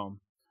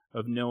shalom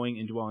of knowing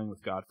and dwelling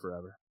with God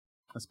forever.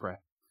 Let's pray.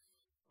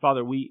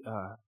 Father, we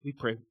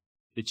pray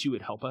that you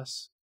would help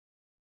us.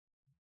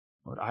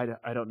 Lord,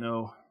 I don't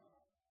know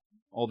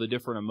all the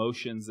different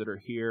emotions that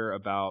are here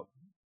about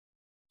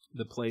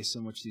the place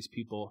in which these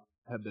people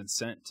have been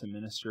sent to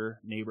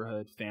minister,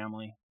 neighborhood,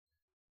 family,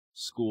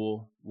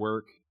 school,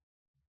 work.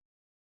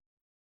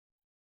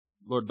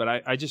 Lord, but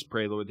I just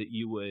pray, Lord, that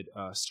you would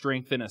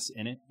strengthen us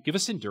in it. Give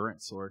us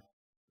endurance, Lord,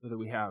 whether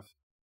we have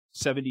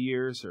 70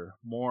 years or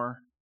more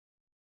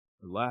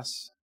or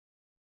less.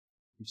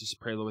 We just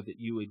pray, Lord, that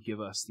you would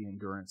give us the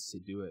endurance to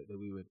do it, that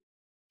we would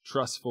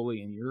trust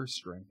fully in your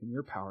strength and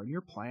your power and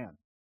your plan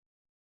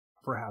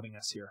for having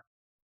us here.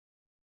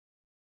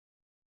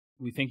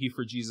 We thank you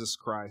for Jesus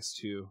Christ,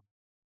 who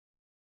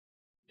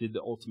did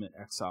the ultimate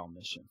exile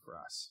mission for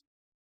us.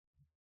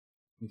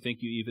 We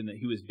thank you even that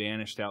he was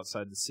banished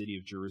outside the city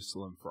of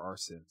Jerusalem for our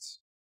sins.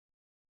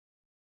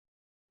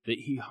 That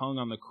he hung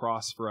on the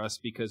cross for us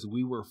because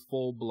we were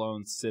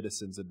full-blown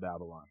citizens of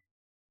Babylon.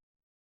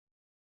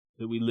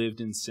 That we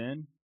lived in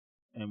sin,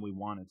 and we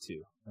wanted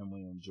to, and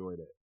we enjoyed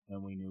it,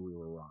 and we knew we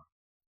were wrong.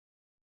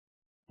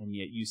 And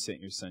yet you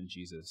sent your son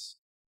Jesus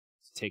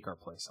to take our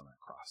place on that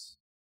cross.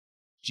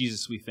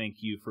 Jesus, we thank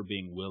you for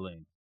being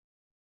willing.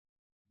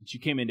 That you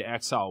came into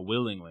exile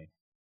willingly.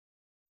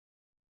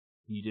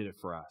 And you did it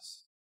for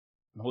us.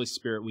 And Holy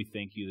Spirit, we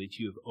thank you that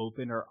you have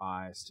opened our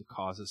eyes to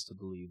cause us to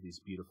believe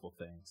these beautiful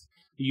things.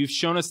 That you've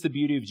shown us the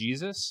beauty of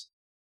Jesus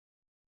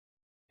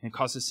and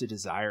caused us to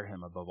desire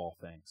him above all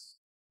things.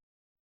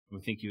 And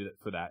we thank you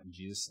for that in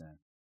Jesus' name.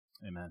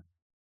 Amen.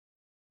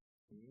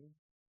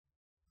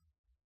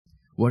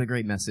 What a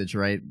great message,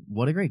 right?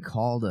 What a great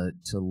call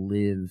to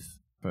live,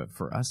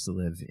 for us to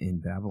live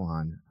in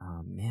Babylon.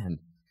 Man,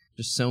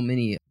 just so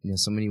many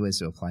ways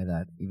to apply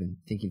that, even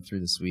thinking through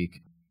this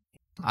week.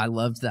 I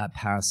loved that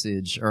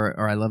passage,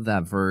 or I love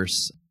that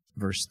verse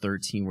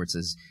 13, where it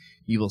says,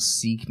 you will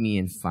seek me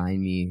and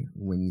find me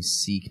when you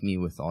seek me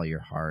with all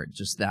your heart.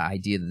 Just that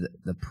idea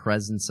that the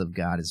presence of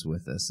God is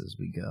with us as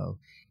we go.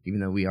 even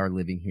though we are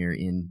living here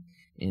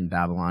in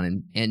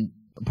Babylon. And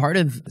part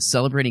of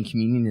celebrating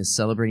communion is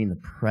celebrating the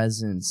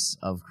presence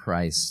of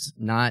Christ,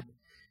 not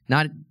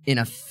in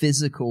a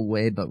physical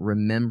way, but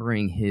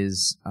remembering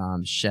his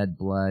shed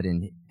blood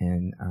and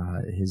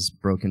his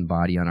broken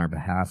body on our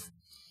behalf.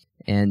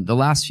 And the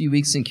last few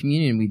weeks in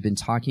communion, we've been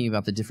talking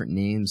about the different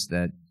names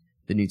that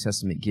the New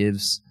Testament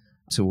gives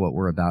to what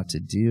we're about to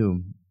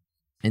do.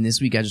 And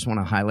this week, I just want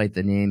to highlight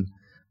the name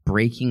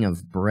breaking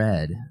of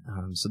bread.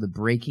 So the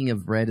breaking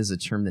of bread is a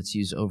term that's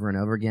used over and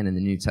over again in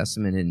the New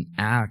Testament. In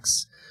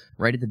Acts,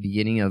 right at the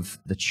beginning of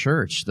the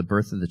church, the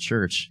birth of the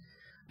church,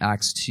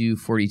 Acts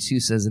 2:42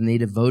 says, "And they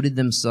devoted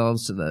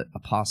themselves to the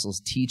apostles'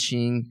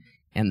 teaching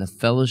and the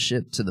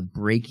fellowship, to the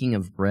breaking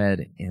of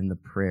bread and the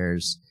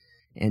prayers.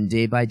 And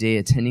day by day,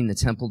 attending the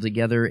temple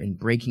together and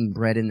breaking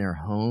bread in their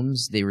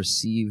homes, they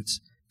received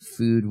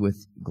food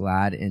with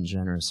glad and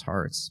generous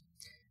hearts."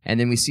 And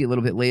then we see a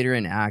little bit later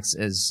in Acts,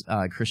 as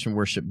Christian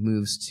worship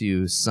moves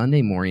to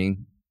Sunday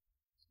morning,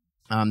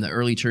 the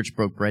early church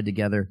broke bread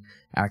together.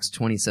 Acts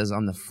 20 says,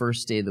 "On the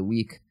first day of the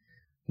week,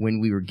 when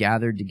we were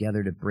gathered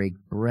together to break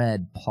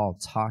bread, Paul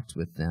talked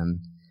with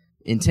them,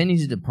 intending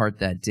to depart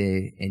that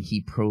day, and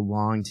he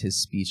prolonged his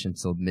speech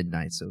until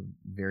midnight." So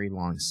very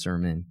long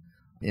sermon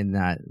in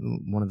that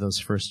one of those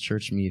first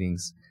church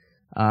meetings.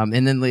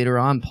 And then later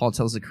on, Paul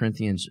tells the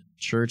Corinthian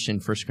church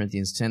in 1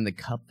 Corinthians 10, "The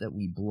cup that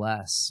we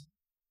bless,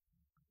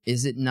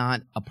 is it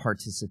not a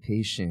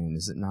participation?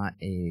 Is it not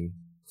a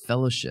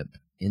fellowship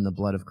in the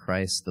blood of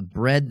Christ? The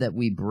bread that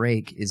we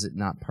break, is it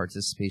not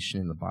participation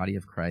in the body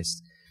of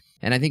Christ?"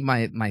 And I think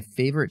my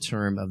favorite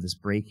term of this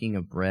breaking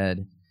of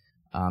bread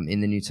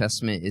in the New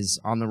Testament is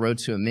on the road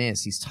to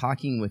Emmaus. He's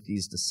talking with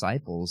these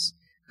disciples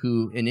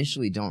who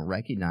initially don't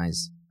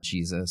recognize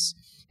Jesus.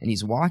 And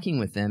he's walking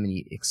with them, and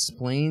he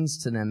explains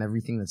to them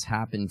everything that's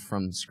happened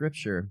from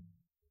Scripture.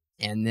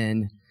 And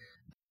then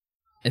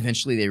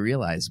eventually they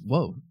realize,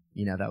 whoa,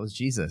 that was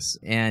Jesus.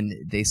 And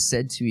they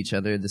said to each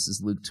other, this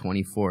is Luke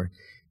 24,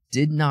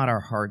 "Did not our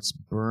hearts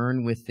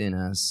burn within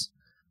us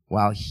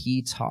while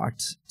he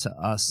talked to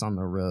us on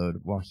the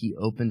road, while he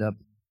opened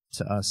up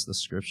to us the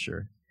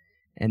Scripture?"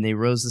 And they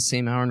rose the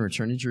same hour and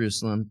returned to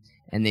Jerusalem,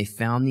 and they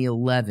found the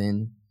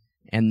 11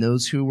 and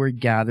those who were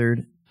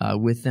gathered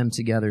with them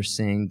together,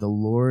 saying, "The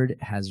Lord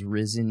has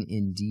risen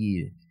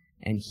indeed,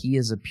 and he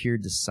has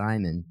appeared to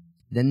Simon."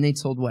 Then they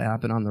told what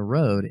happened on the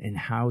road and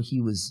how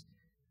he was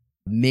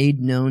made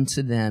known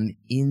to them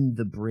in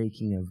the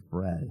breaking of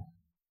bread.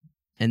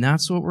 And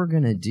that's what we're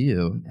going to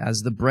do.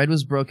 As the bread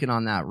was broken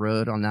on that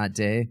road on that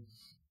day,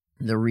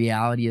 the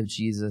reality of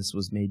Jesus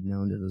was made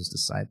known to those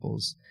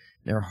disciples.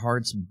 Their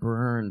hearts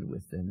burned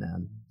within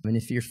them. And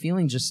if you're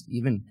feeling just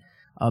even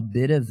a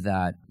bit of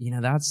that,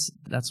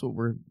 that's what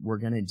we're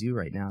going to do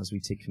right now as we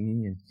take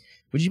communion.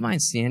 Would you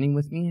mind standing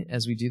with me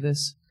as we do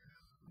this?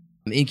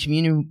 In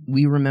communion,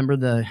 we remember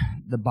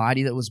the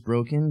body that was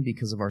broken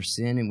because of our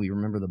sin, and we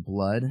remember the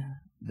blood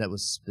that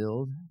was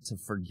spilled to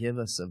forgive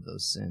us of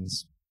those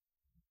sins.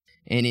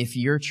 And if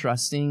you're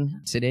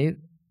trusting today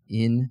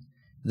in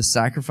the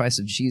sacrifice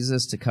of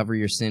Jesus to cover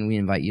your sin, we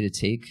invite you to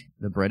take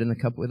the bread and the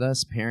cup with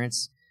us.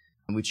 Parents,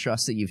 and we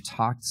trust that you've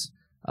talked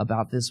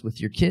about this with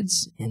your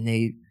kids, and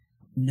they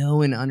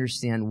know and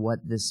understand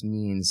what this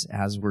means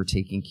as we're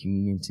taking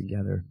communion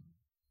together.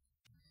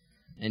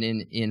 And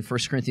in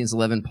 1 Corinthians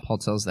 11, Paul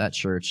tells that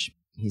church,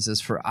 he says,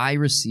 "For I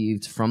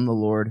received from the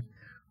Lord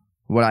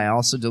what I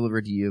also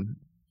delivered to you,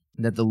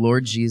 that the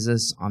Lord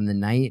Jesus, on the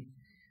night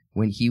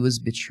when he was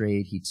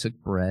betrayed, he took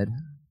bread,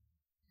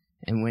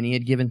 and when he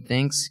had given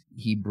thanks,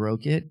 he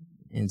broke it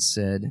and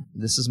said,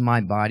 'This is my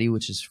body,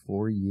 which is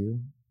for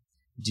you.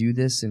 Do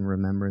this in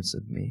remembrance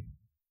of me.'"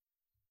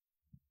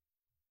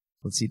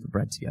 Let's eat the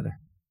bread together.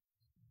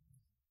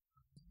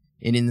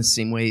 And in the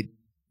same way,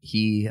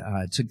 he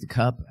took the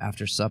cup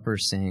after supper,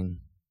 saying,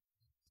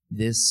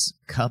 "This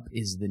cup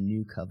is the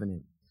new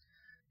covenant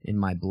in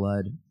my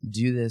blood.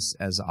 Do this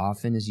as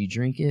often as you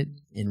drink it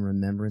in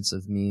remembrance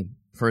of me.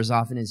 For as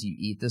often as you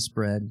eat this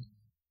bread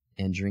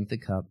and drink the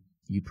cup,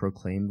 you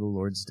proclaim the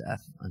Lord's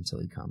death until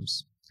he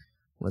comes."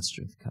 Let's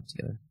drink the cup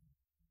together.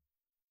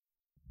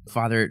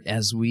 Father,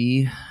 as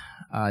we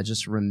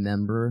just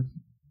remember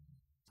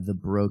the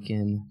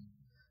broken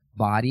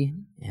body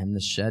and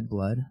the shed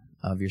blood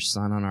of your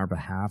Son on our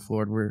behalf,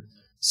 Lord, we're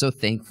so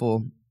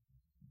thankful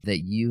that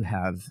you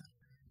have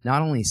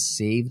not only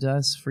saved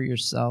us for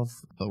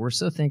yourself, but we're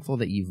so thankful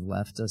that you've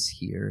left us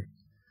here.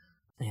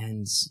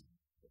 And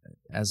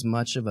as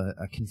much of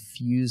a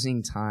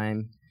confusing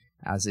time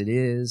as it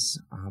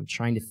is,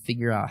 trying to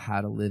figure out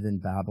how to live in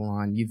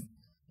Babylon, you've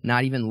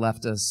not even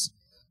left us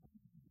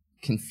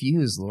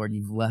confused, Lord.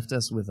 You've left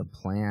us with a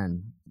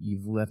plan.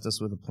 You've left us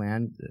with a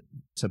plan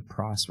to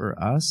prosper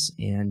us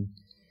and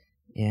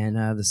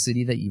the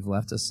city that you've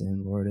left us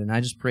in, Lord. And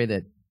I just pray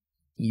that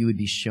you would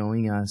be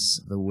showing us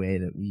the way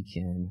that we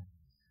can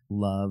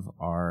love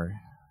our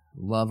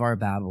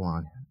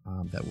Babylon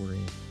that we're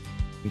in.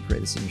 We pray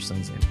this in your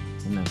Son's name.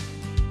 Amen.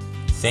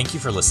 Thank you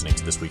for listening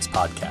to this week's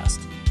podcast.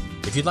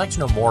 If you'd like to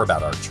know more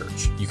about our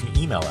church, you can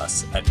email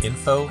us at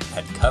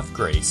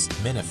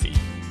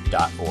info@covgracemenifee.com.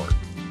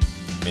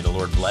 May the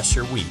Lord bless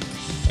your week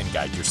and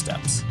guide your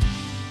steps.